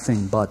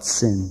nothing but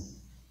sin.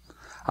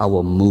 I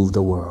will move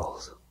the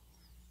world."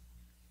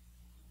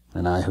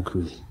 And I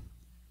agree.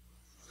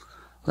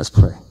 Let's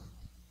pray.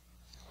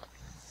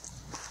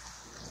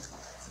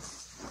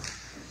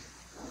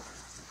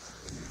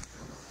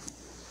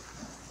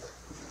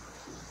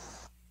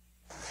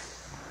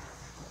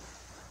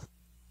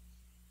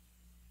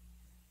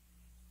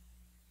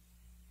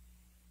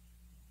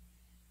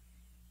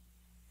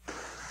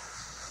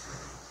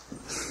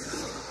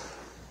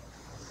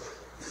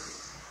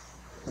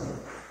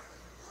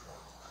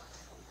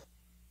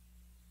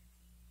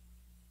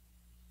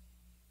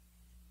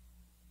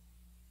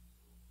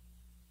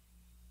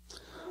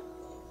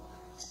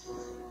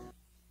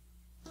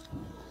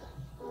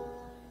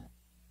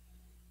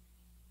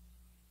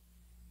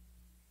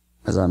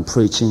 As I'm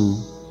preaching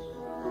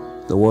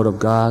the Word of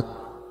God,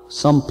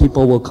 some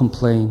people will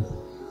complain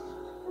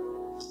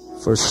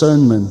for a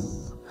sermon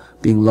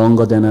being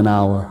longer than an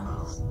hour.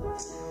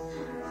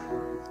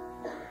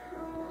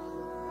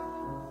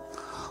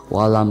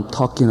 While I'm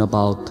talking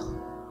about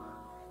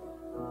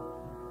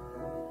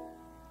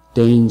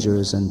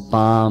dangers and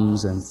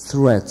bombs and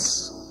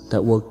threats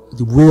that will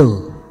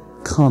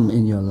come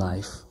in your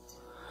life,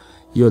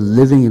 you're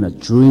living in a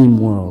dream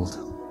world.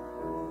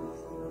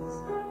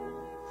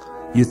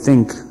 You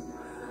think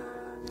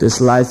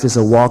this life is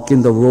a walk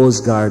in the rose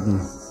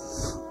garden.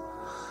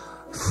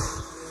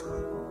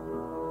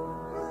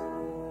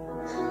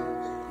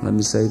 Let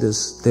me say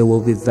this, there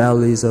will be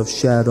valleys of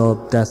shadow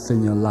of death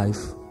in your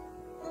life.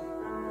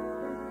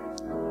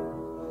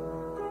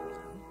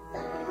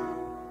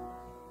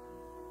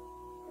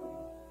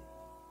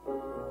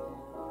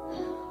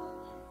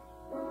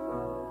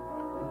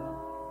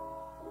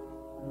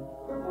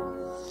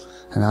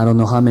 And I don't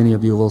know how many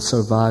of you will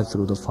survive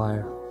through the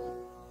fire.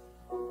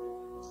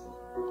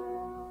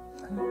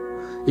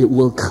 It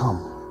will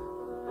come.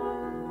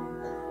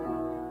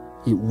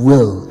 It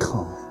will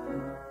come.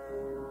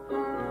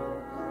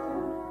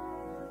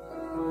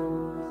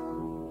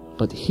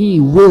 But He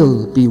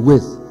will be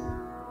with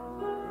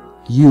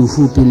you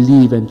who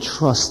believe and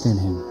trust in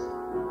Him.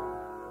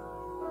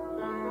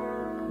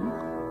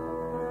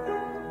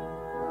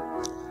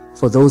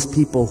 For those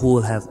people who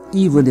will have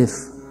even if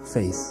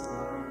faith,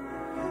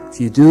 if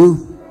you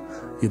do,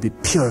 you'll be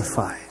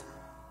purified.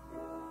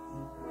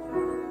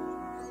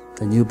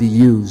 Then you'll be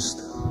used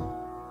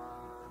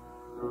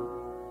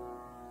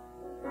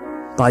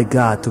by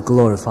God to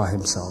glorify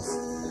Himself.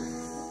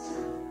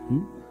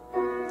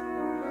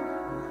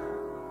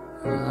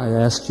 I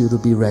ask you to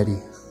be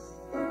ready.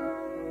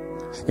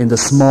 In the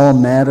small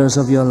matters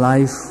of your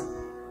life,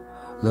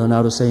 learn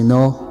how to say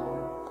no.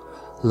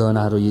 Learn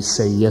how to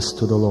say yes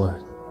to the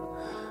Lord.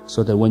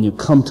 So that when you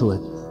come to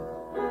it,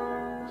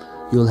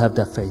 you'll have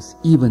that faith,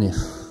 even if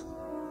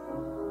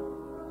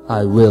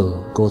I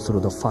will go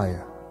through the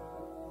fire.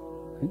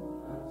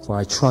 For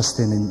I trust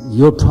in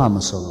your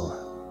promise, O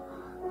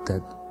Lord,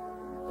 that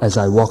as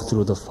I walk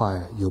through the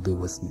fire, you'll be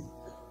with me.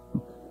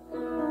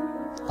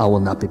 I will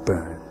not be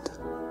burned.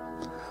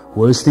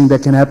 Worst thing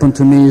that can happen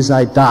to me is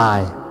I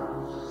die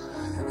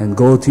and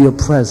go to your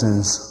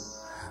presence.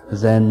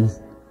 Then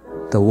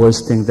the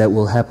worst thing that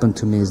will happen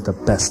to me is the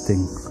best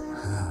thing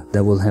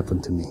that will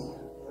happen to me.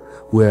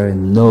 We're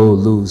in no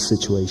lose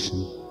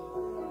situation.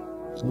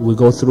 We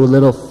go through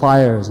little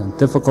fires and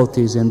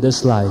difficulties in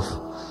this life.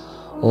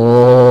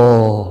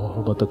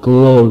 Oh, but the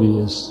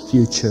glorious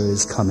future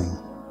is coming.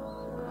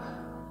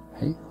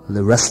 Okay?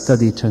 The rest of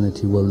the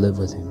eternity will live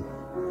with Him.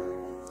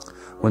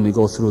 When we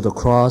go through the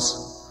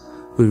cross,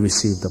 we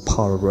receive the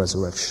power of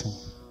resurrection.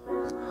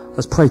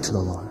 Let's pray to the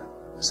Lord.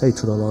 Say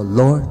to the Lord,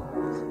 Lord,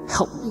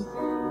 help me.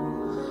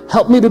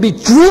 Help me to be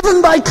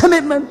driven by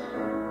commitment.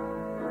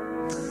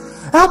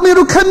 Help me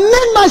to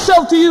commit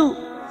myself to you.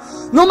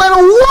 No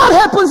matter what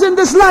happens in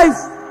this life,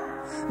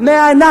 may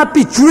I not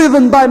be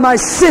driven by my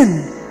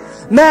sin.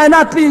 May I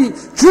not be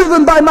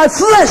driven by my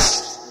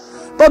flesh,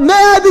 but may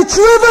I be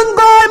driven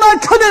by my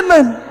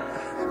commitment.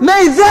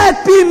 May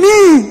that be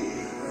me.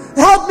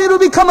 Help me to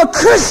become a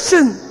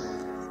Christian.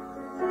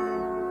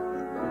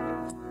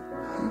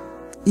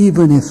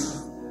 Even if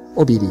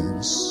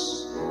obedience.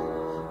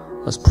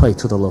 Let's pray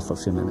to the Lord for a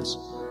few minutes.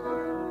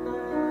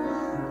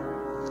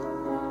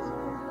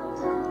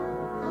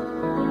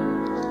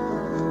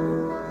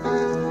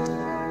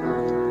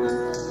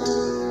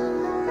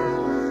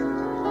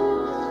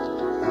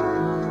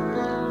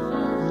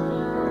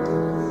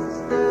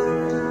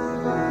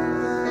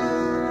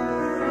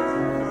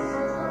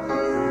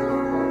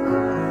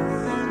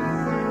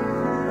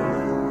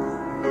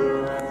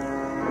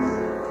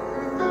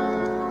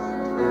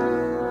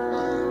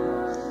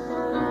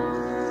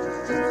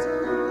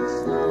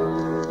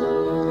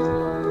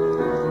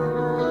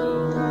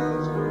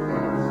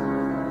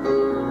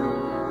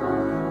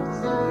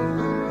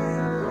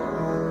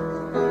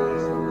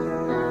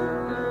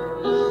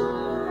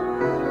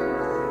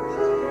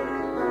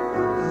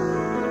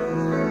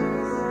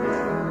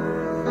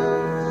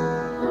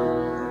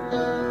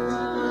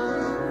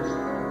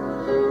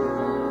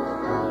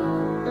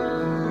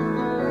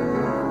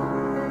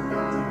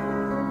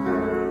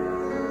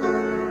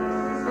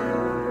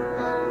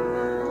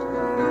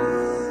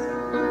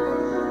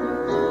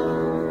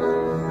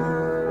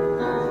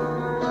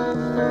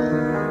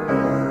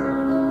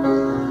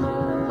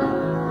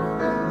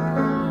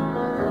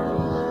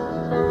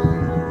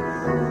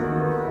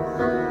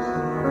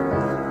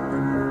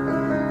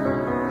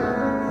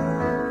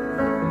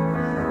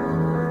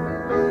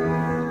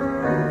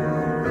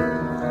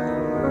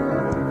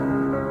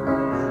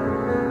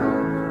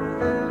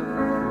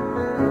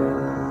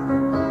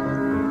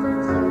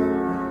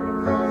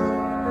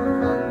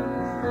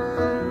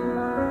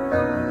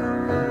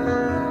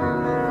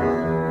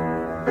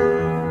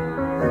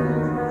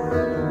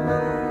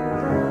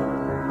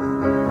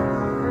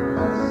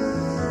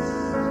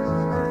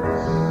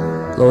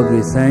 Lord,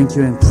 we thank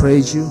you and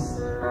praise you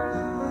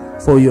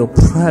for your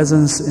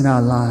presence in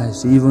our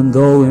lives. Even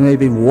though we may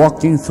be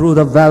walking through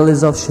the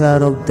valleys of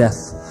shadow of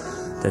death,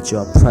 that you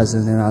are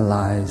present in our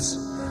lives.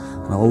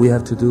 And all we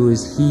have to do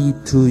is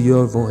heed to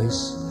your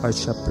voice, our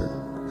shepherd.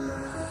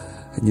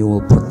 And you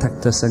will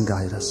protect us and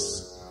guide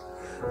us.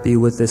 Be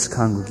with this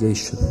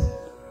congregation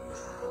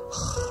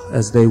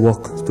as they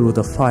walk through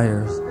the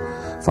fiery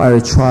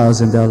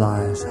trials in their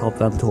lives. Help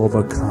them to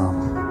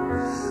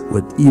overcome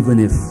with even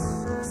if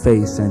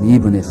faith and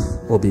even if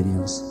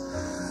obedience.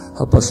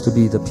 Help us to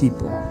be the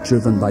people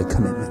driven by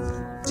commitment.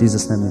 In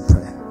Jesus' name we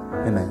pray.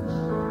 Amen.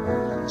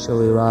 Shall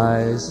we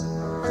rise?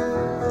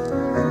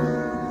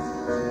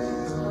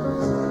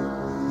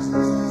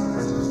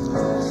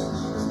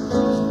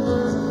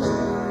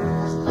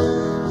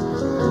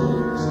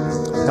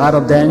 God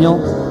of Daniel,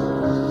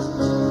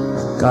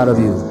 God of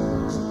you.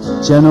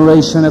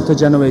 Generation after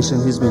generation,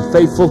 He's been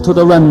faithful to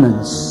the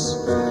remnants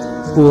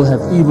who will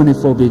have even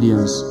if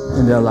obedience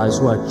in their lives,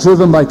 who are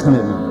driven by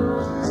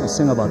commitment. We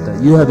sing about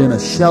that. You have been a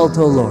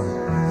shelter, Lord.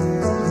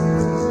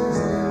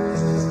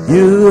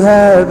 You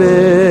have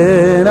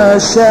been a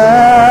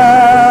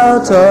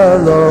shelter,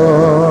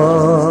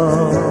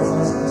 Lord.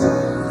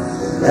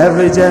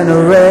 Every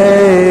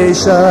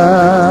generation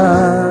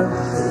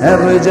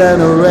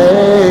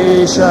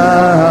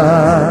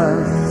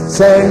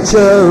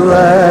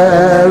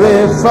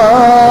sanctuary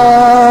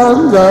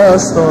from the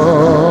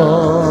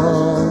storm.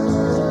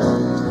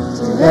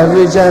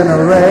 Every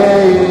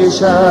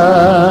generation,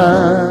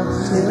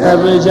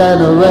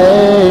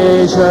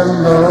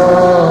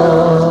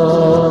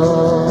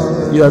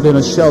 Lord. You have been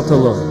a shelter,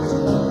 Lord.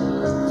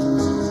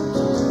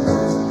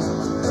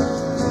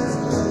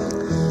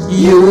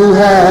 You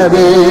have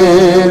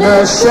been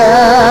a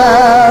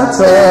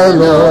shelter,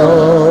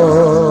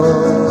 Lord.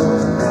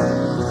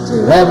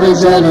 To every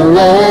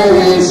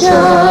generation,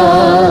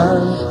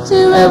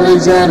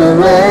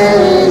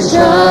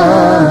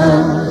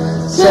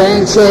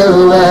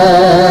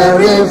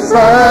 sanctuary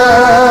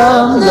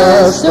from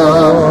the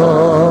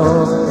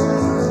storm.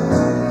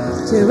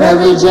 To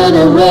every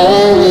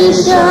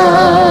generation,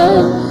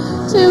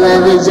 to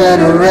every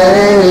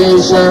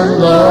generation,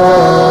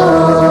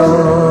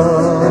 Lord.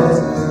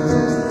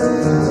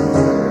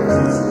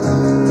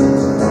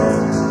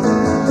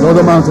 Though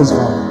the mountains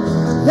fall,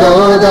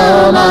 though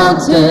the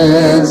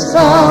mountains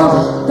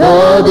fall,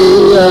 though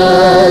the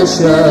earth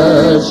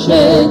should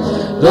shake,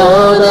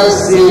 though the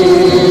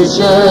sea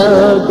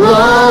should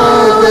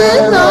grow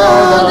with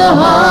all the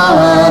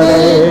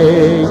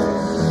heartache,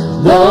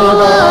 though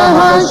the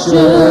heart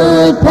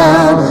should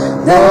pound,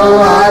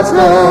 though our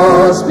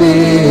throats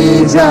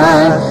be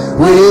dry,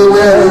 we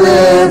will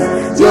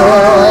lift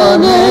your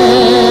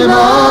name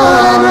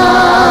on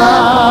high.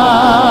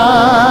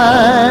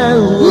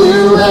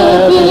 You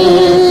have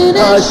been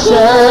a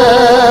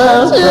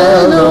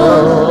shelter,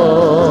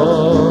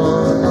 Lord,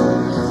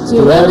 to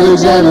every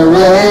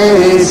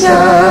generation,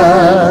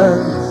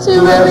 to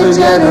every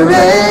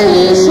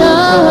generation,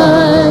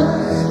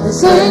 the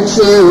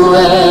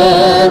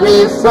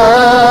sanctuary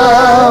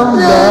from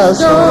the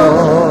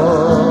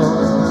storm.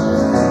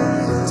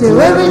 To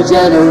every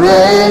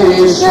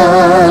generation,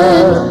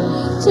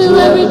 to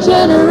every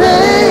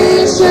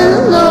generation,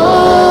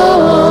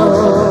 Lord.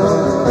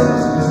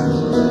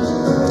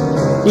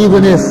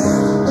 even if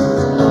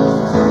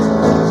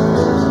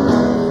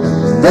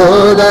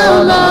though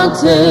the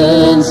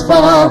mountains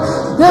fall,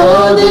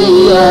 though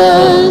the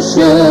earth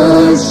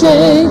should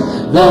shake,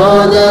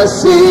 though the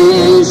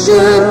sea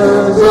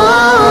should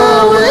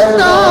roar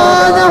with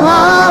all the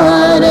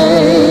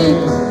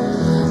heartache,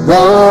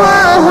 though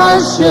our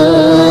hearts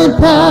should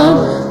pound,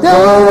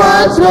 though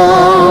our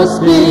throats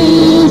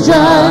be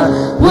dry,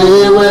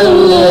 we will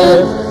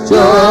lift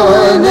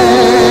your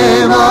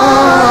name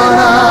on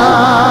high.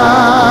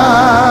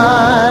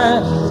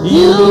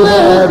 You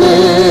have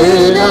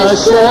been a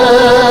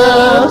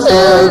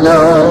shelter,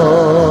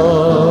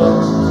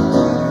 Lord,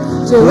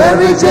 to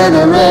every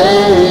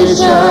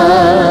generation,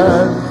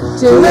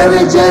 to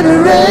every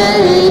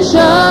generation,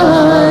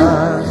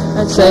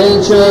 a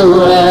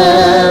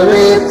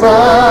sanctuary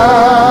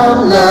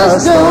from the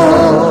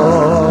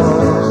storm.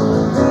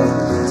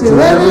 To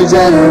every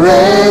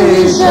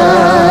generation,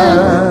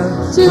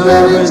 to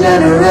every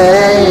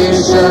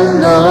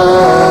generation,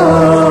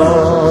 Lord.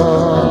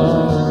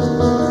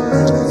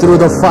 through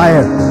the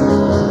fire,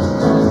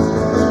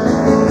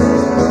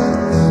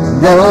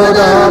 though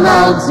the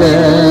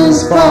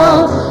mountains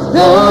fall,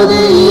 though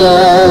the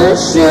earth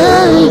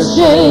should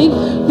shake,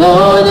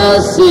 though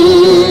the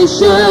sea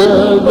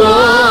should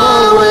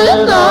roar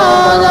with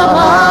all the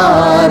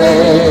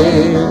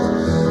heartache,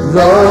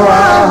 though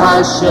our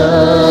hearts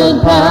should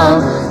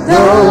pound,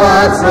 though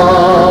our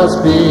throats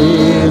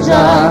be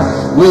dry,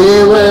 we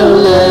will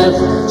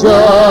lift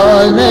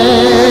your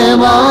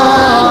name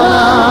on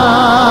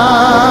high.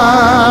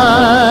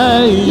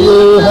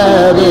 You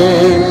have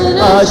been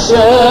a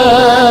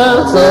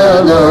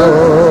shelter,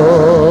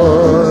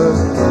 Lord,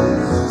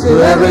 to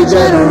every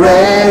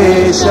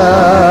generation,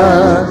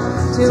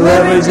 to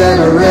every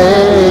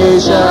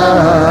generation,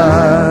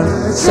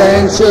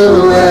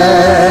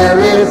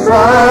 sanctuary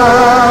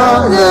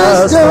from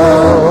the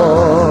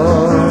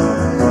storm.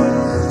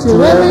 To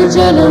every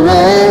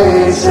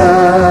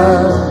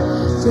generation,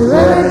 to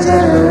every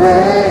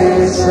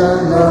generation,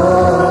 Lord.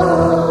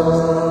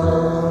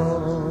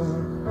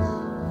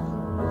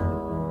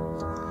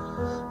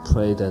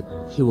 pray that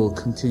He will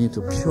continue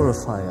to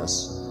purify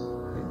us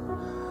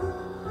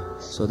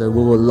so that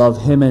we will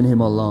love Him and Him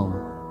alone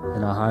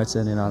in our hearts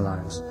and in our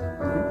lives.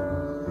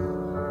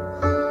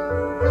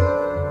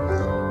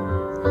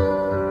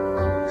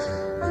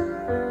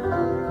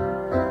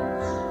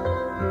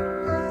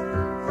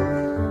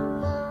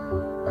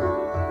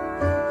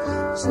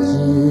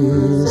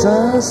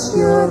 Jesus,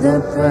 you're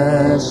the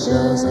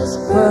precious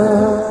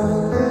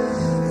pearl.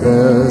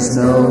 There's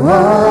no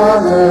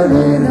other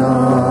in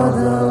all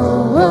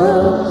the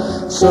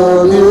world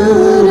so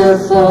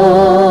beautiful.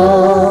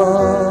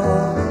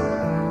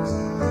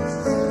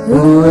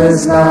 Who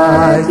is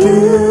like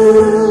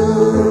you?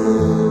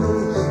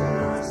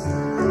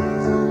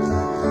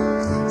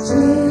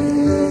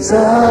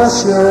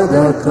 Jesus, you're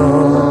the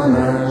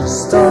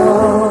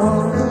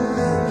cornerstone.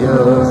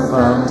 Your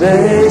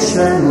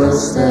foundation will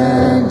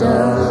stand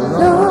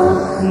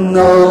alone.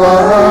 No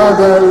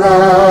other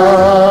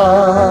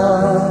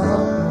love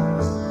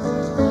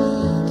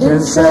can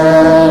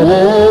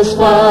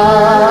satisfy.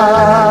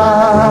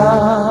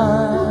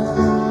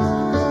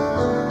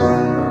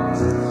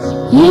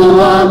 You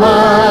are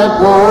my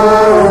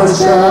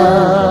portion.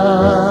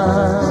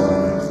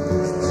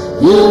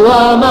 You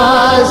are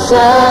my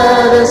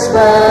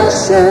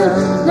satisfaction.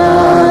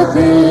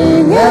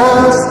 Nothing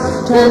else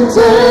can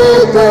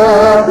take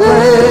the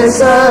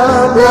place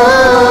of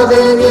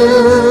loving you.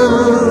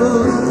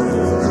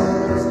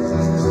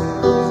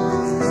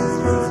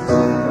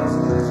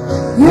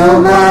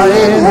 You're my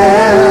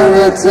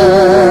inheritance.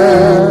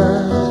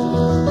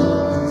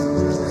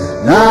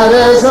 Not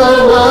as the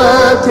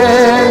world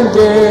can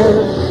give.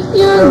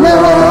 Your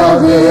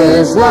love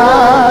is is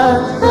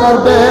like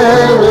a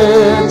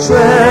buried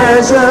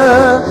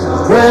treasure,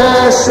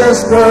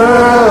 precious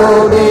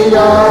pearl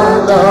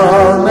beyond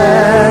all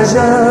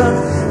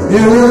measure,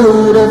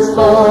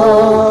 beautiful,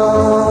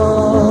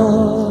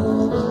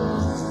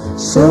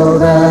 so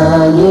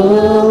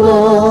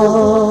valuable.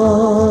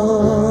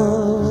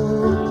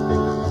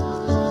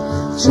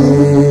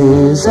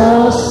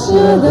 Jesus,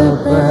 you're the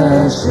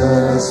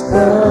precious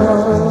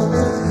pearl.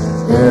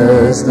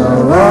 There's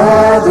no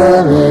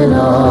other in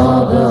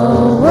all the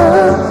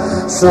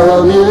world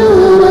so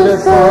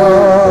beautiful.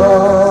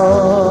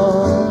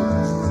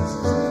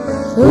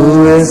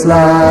 Who is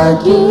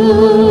like you?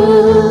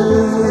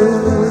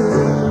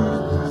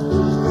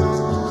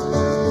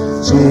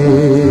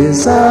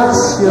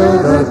 Jesus,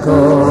 you're the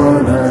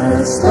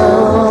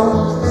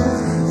cornerstone.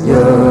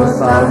 Your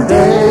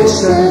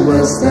foundation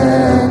will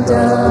stand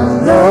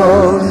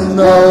alone.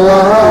 No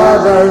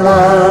other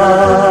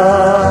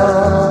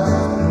love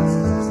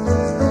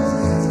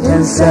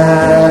can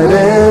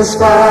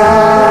satisfy.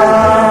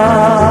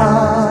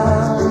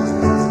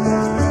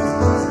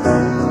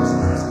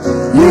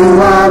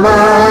 You are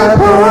my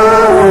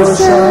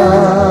portion.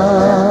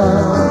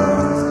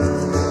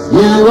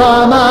 You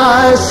are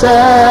my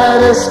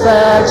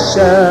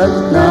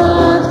satisfaction.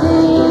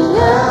 Nothing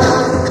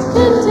else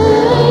can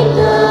take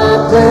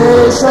the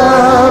place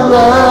of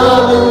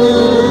loving you.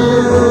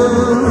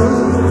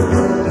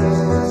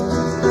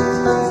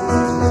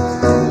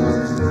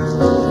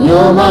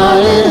 You're my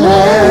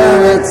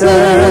inheritance.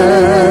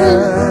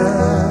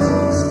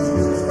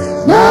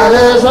 Not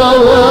as a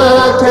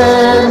world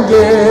can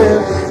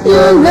give.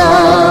 Your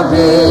love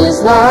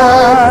is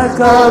like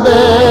a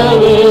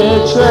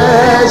buried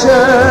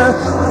treasure,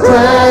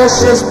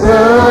 precious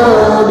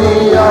pearl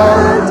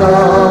beyond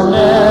all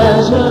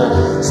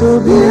measure, so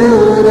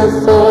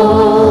beautiful,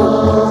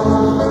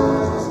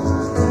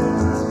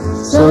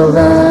 so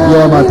valuable. You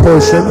are my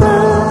portion.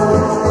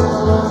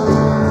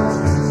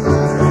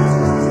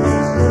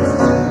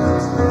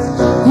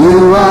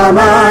 You are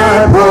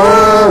my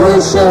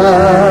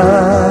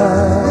portion.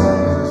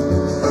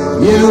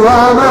 You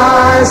are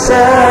my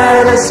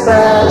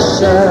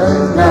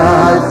satisfaction.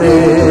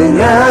 Nothing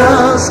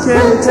else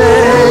can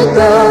take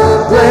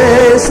the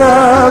place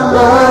of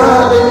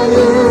loving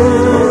you.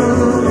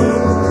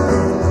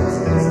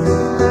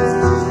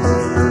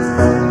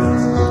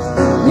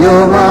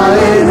 You're my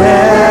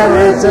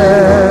inheritance.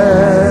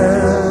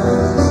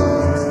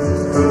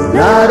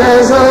 Not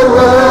as a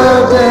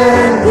world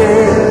can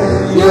give.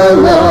 Your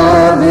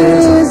love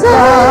is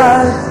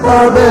like a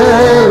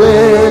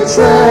buried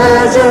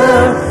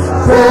treasure,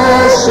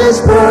 precious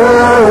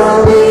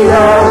pearl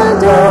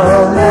beyond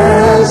all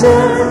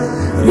measure,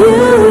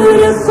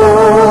 beautiful,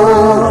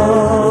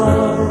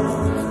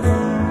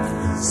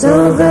 so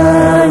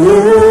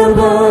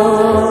valuable.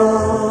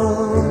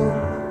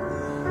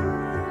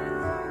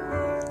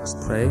 Let's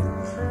pray.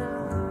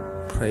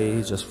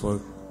 Pray just for a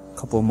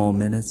couple more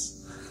minutes.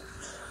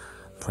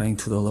 Praying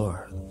to the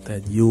Lord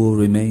that you will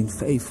remain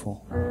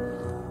faithful,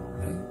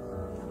 okay,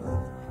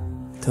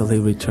 till He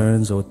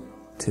returns or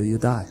till you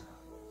die.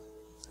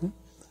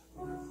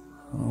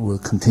 We'll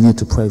continue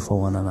to pray for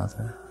one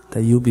another,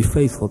 that you'll be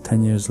faithful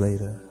 10 years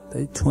later,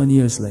 that 20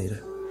 years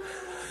later,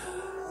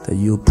 that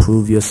you'll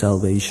prove your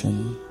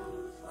salvation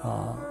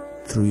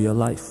through your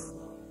life.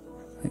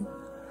 Okay?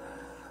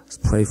 Let's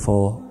pray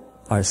for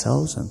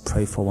ourselves and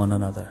pray for one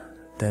another,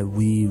 that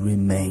we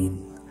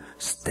remain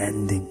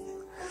standing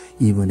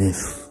even if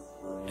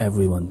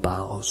everyone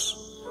bows,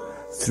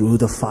 through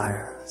the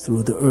fire,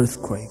 through the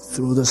earthquake,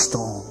 through the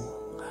storm,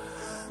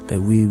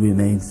 that we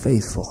remain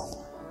faithful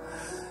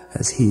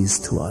as He is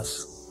to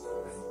us.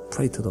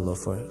 Pray to the Lord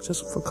for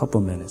just for a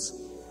couple minutes.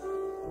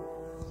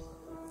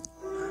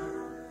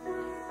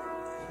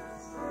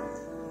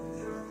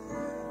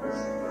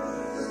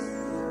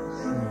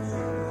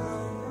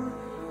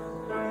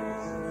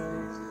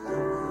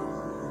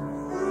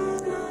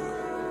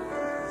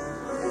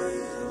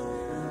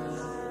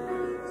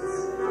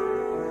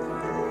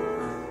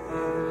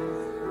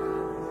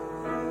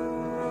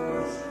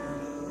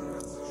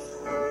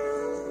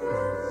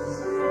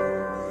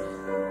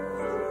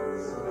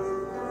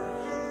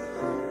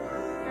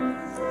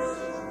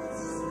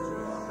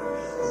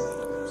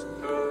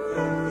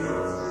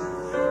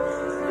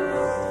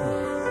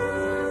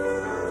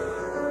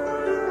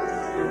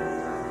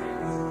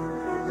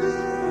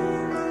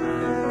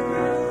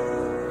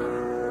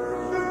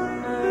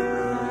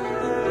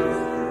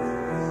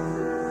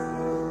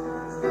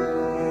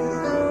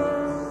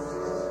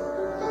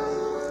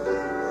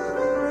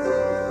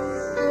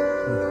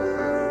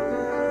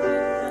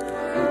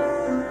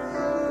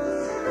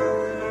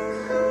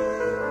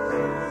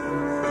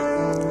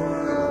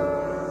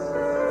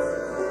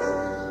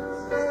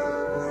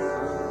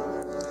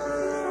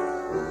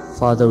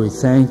 Father, we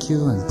thank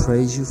you and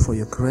praise you for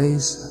your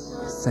grace.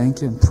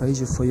 Thank you and praise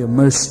you for your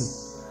mercy,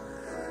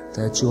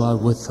 that you are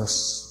with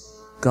us,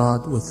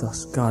 God with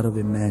us, God of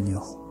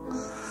Emmanuel,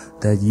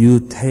 that you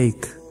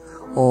take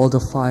all the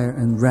fire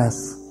and wrath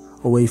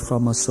away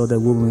from us so that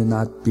we will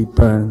not be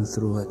burned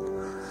through it,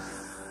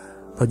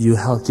 but you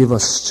help give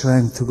us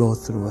strength to go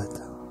through it.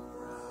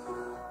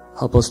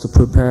 Help us to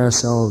prepare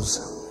ourselves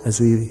as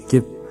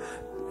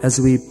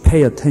we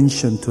pay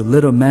attention to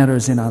little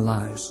matters in our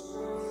lives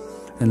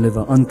and live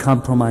an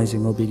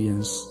uncompromising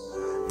obedience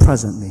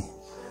presently,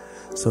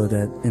 so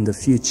that in the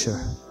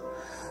future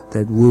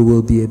that we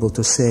will be able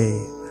to say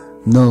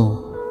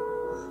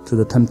no to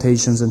the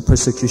temptations and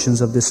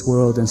persecutions of this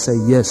world and say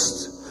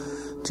yes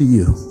to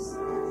you.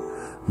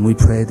 And we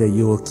pray that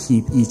you will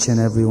keep each and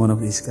every one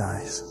of these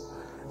guys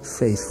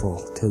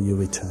faithful till you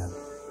return.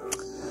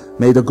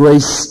 May the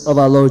grace of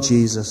our Lord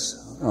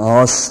Jesus,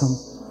 awesome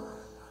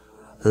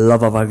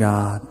love of our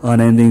God,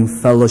 unending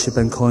fellowship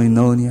and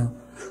koinonia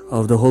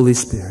of the Holy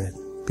Spirit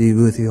be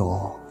with you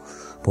all,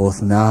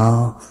 both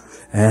now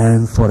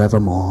and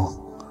forevermore.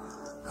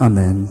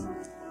 Amen.